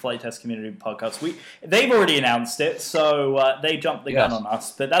the Flight Test Community Podcast, they've already announced it, so they jumped the gun Yes. on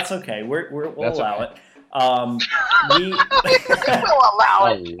us, but that's okay. We'll That's allow okay. it. we'll allow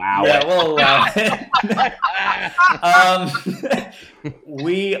it. Yeah, we'll allow it.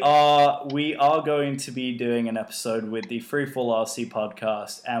 We are going to be doing an episode with the Freefall RC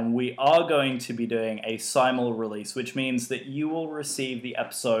podcast, and we are going to be doing a simul release, which means that you will receive the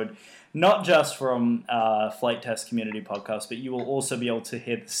episode not just from Flight Test Community Podcast, but you will also be able to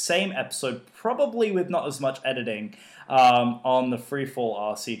hear the same episode, probably with not as much editing, on the Freefall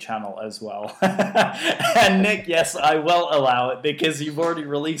RC channel as well. And Nick, yes, I will allow it because you've already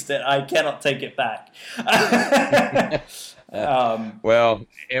released it. I cannot take it back. Well,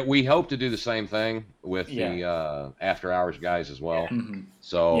 we hope to do the same thing with Yeah. the After Hours guys as well. Mhm.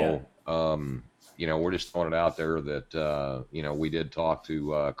 So, we're just throwing it out there that, we did talk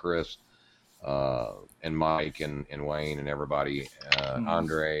to Chris and Mike and Wayne and everybody,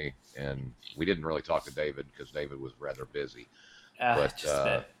 Andre, and we didn't really talk to David because David was rather busy. But, Just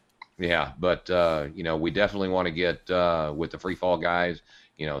a bit. Yeah, but, we definitely want to get with the Free Fall guys,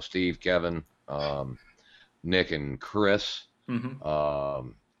 Steve, Kevin, Nick, and Chris.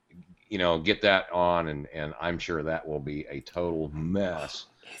 Mhm. Get that on, and I'm sure that will be a total mess.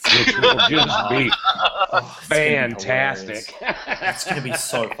 Which will just be Oh, it's gonna be fantastic. hilarious. It's going to be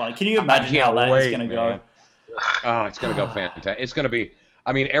so fun. Can you imagine can't how that is wait, going to man. go? Oh, it's going to go fantastic. It's going to be,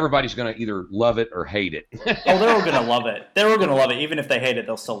 everybody's going to either love it or hate it. Oh, they're all going to love it. They're all going to love it. Even if they hate it,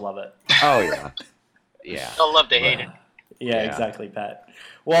 they'll still love it. Oh, yeah. Yeah. They'll love to hate it. Yeah, Yeah. exactly, Pat.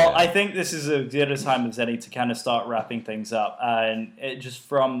 Well, Yeah. I think this is as good a time as any to kind of start wrapping things up. And it just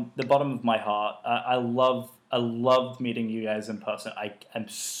from the bottom of my heart, I loved meeting you guys in person. I am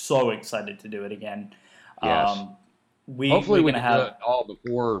so excited to do it again. Yes. Hopefully we're we gonna can do have. it all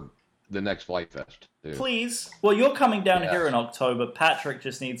before the next Flight Fest, too. Please. Well, you're coming down Yes. here in October. Patrick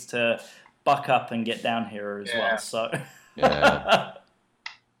just needs to buck up and get down here as Yeah. well. So. Yeah.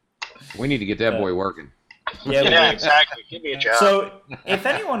 We need to get that boy working. Yeah, we Yeah, do. exactly. Give me a job. So, if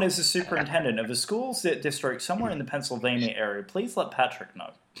anyone is a superintendent of a school district somewhere in the Pennsylvania area, please let Patrick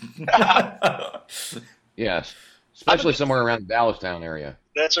know. Yes. Especially somewhere around the Dallastown area.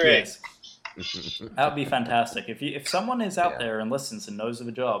 That's right. Yes, that would be fantastic. If someone is out Yeah. there and listens and knows of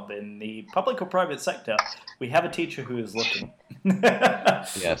a job in the public or private sector, we have a teacher who is looking.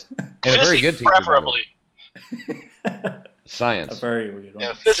 Yes. And a very good teacher. by the way. Preferably. Science. A very weird one.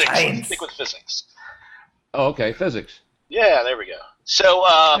 Yeah, physics. Science. Stick with physics. Oh, okay. Physics. Yeah, there we go. So,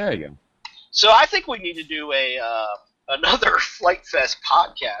 There you go. so I think we need to do another Flight Fest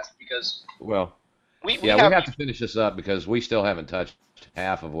podcast because Well, we we have to finish this up because we still haven't touched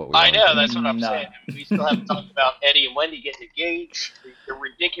half of what we I wanted know, to. that's what I'm No. saying. We still haven't talked about Eddie and Wendy getting engaged, the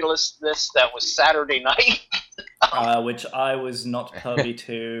ridiculousness that was Saturday night. Which I was not privy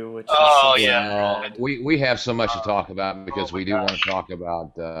to. Which Oh, is so yeah. sad. We have so much to talk about because oh my we do want to gosh. talk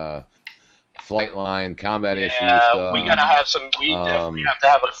about flight line, combat issues. Yeah, we gotta have some. We definitely um, have to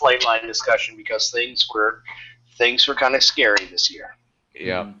have a flight line discussion because things were kind of scary this year.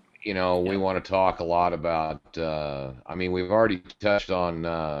 Yeah. Mhm. We want to talk a lot about, we've already touched on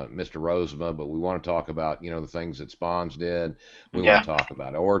Mr. Rosema, but we want to talk about, the things that Spawns did. We Yeah. want to talk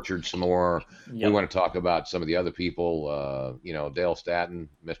about Orchard some more. Yep. We want to talk about some of the other people, Dale Staton,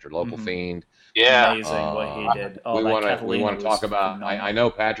 Mr. Local Mhm. Fiend. Yeah, Amazing what he did. Oh, we that want to Catalina talk was about, phenomenal. I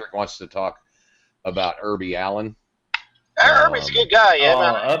know Patrick wants to talk about Irby Allen. Irby's a good guy. Yeah,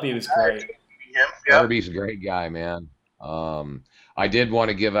 man. Oh, Irby was great. Yeah. Irby's a great guy, man. I did want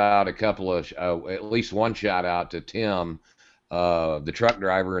to give out a couple of, at least one shout out to Tim, the truck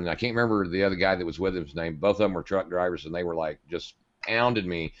driver, and I can't remember the other guy that was with him's name. Both of them were truck drivers, and they were like just pounded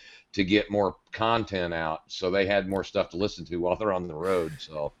me to get more content out, so they had more stuff to listen to while they're on the road.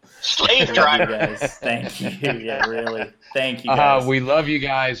 So Slave Love you driver. guys. Thank you. Yeah, really. Thank you guys. we love you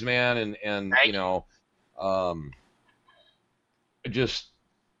guys, man, and Thank you know, just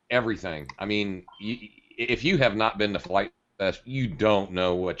everything. I mean, if you have not been to Flight Fest, you don't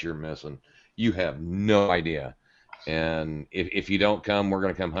know what you're missing. You have no idea. And if you don't come, we're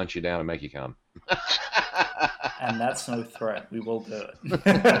going to come hunt you down and make you come. And that's no threat. We will do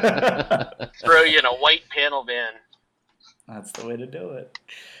it. Throw you in a white panel van. That's the way to do it.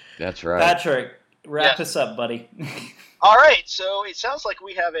 That's right. Patrick, wrap us up, buddy. All right, so it sounds like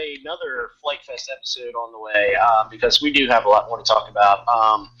we have another Flight Fest episode on the way because we do have a lot more to talk about.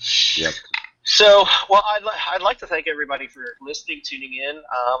 Yep. So, well, I'd like to thank everybody for listening, tuning in.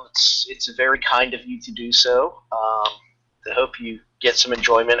 It's very kind of you to do so. I hope you get some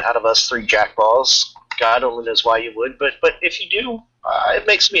enjoyment out of us three jackballs. God only knows why you would, but if you do, it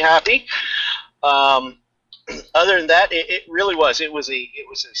makes me happy. Other than that, it really was. It was a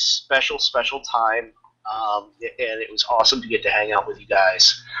special time. And it was awesome to get to hang out with you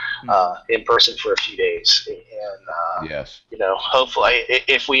guys in person for a few days. And yes, hopefully,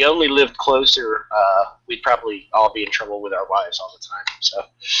 if we only lived closer, we'd probably all be in trouble with our wives all the time. So,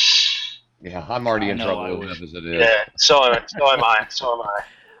 yeah, I'm already in trouble with it as it is. Yeah, so am I.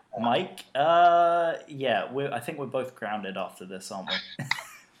 Mike, yeah, I think we're both grounded after this, aren't we?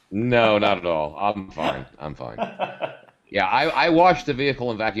 No, not at all. I'm fine. Yeah, I washed the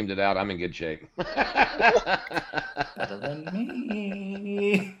vehicle and vacuumed it out. I'm in good shape. Better than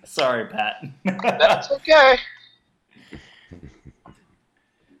me. Sorry, Pat. That's okay.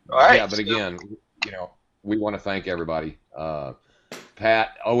 All right. Yeah, but again, we want to thank everybody.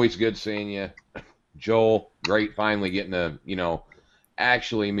 Pat, always good seeing you. Joel, great finally getting to,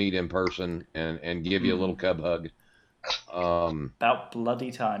 actually meet in person and give you a little cub hug. About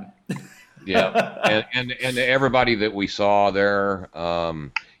bloody time. Yeah, and everybody that we saw there,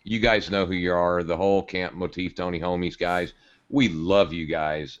 you guys know who you are. The whole Camp Motif Tony Homies guys, we love you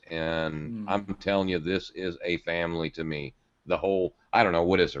guys, and I'm telling you, this is a family to me. The whole, I don't know,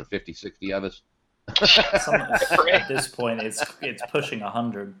 what is there, 50, 60 of us? At this point, it's pushing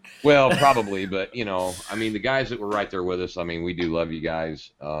 100. Well, probably, but I mean, the guys that were right there with us, I mean, we do love you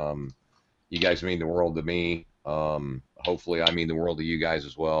guys. You guys mean the world to me. Hopefully I mean the world to you guys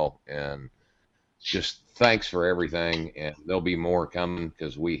as well, and just thanks for everything, and there'll be more coming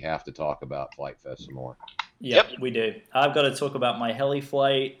because we have to talk about Flight Fest some more. Yep, we do. I've got to talk about my heli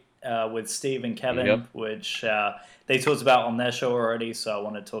flight with Steve and Kevin, which they talked about on their show already, so I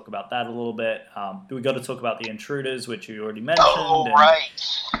want to talk about that a little bit. We got to talk about the Intruders, which you already mentioned. Oh,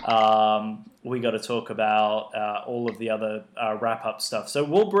 right. We got to talk about all of the other wrap-up stuff. So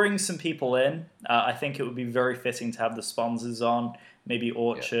we'll bring some people in. I think it would be very fitting to have the sponsors on, maybe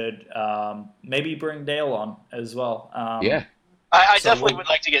Orchard, maybe bring Dale on as well. I definitely would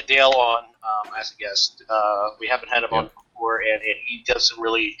like to get Dale on as a guest. We haven't had him on before, and he does some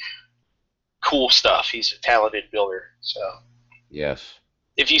really cool stuff. He's a talented builder. So yes,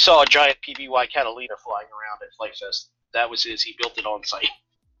 if you saw a giant PBY Catalina flying around at Flight Fest, that was his. He built it on site.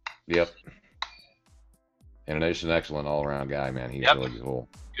 Yep. And he's an excellent all-around guy, man. He's really cool.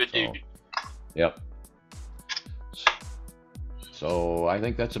 Good dude. Yep. So I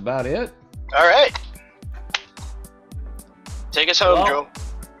think that's about it. All right. Take us home, Joe.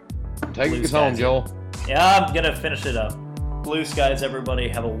 Take us home, Joel. Yeah, I'm going to finish it up. Blue skies, everybody.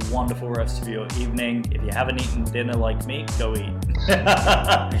 Have a wonderful rest of your evening. If you haven't eaten dinner like me, go eat.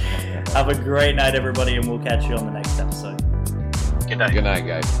 Have a great night, everybody, and we'll catch you on the next episode. Good night. Good night,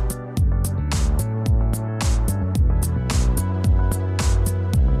 guys.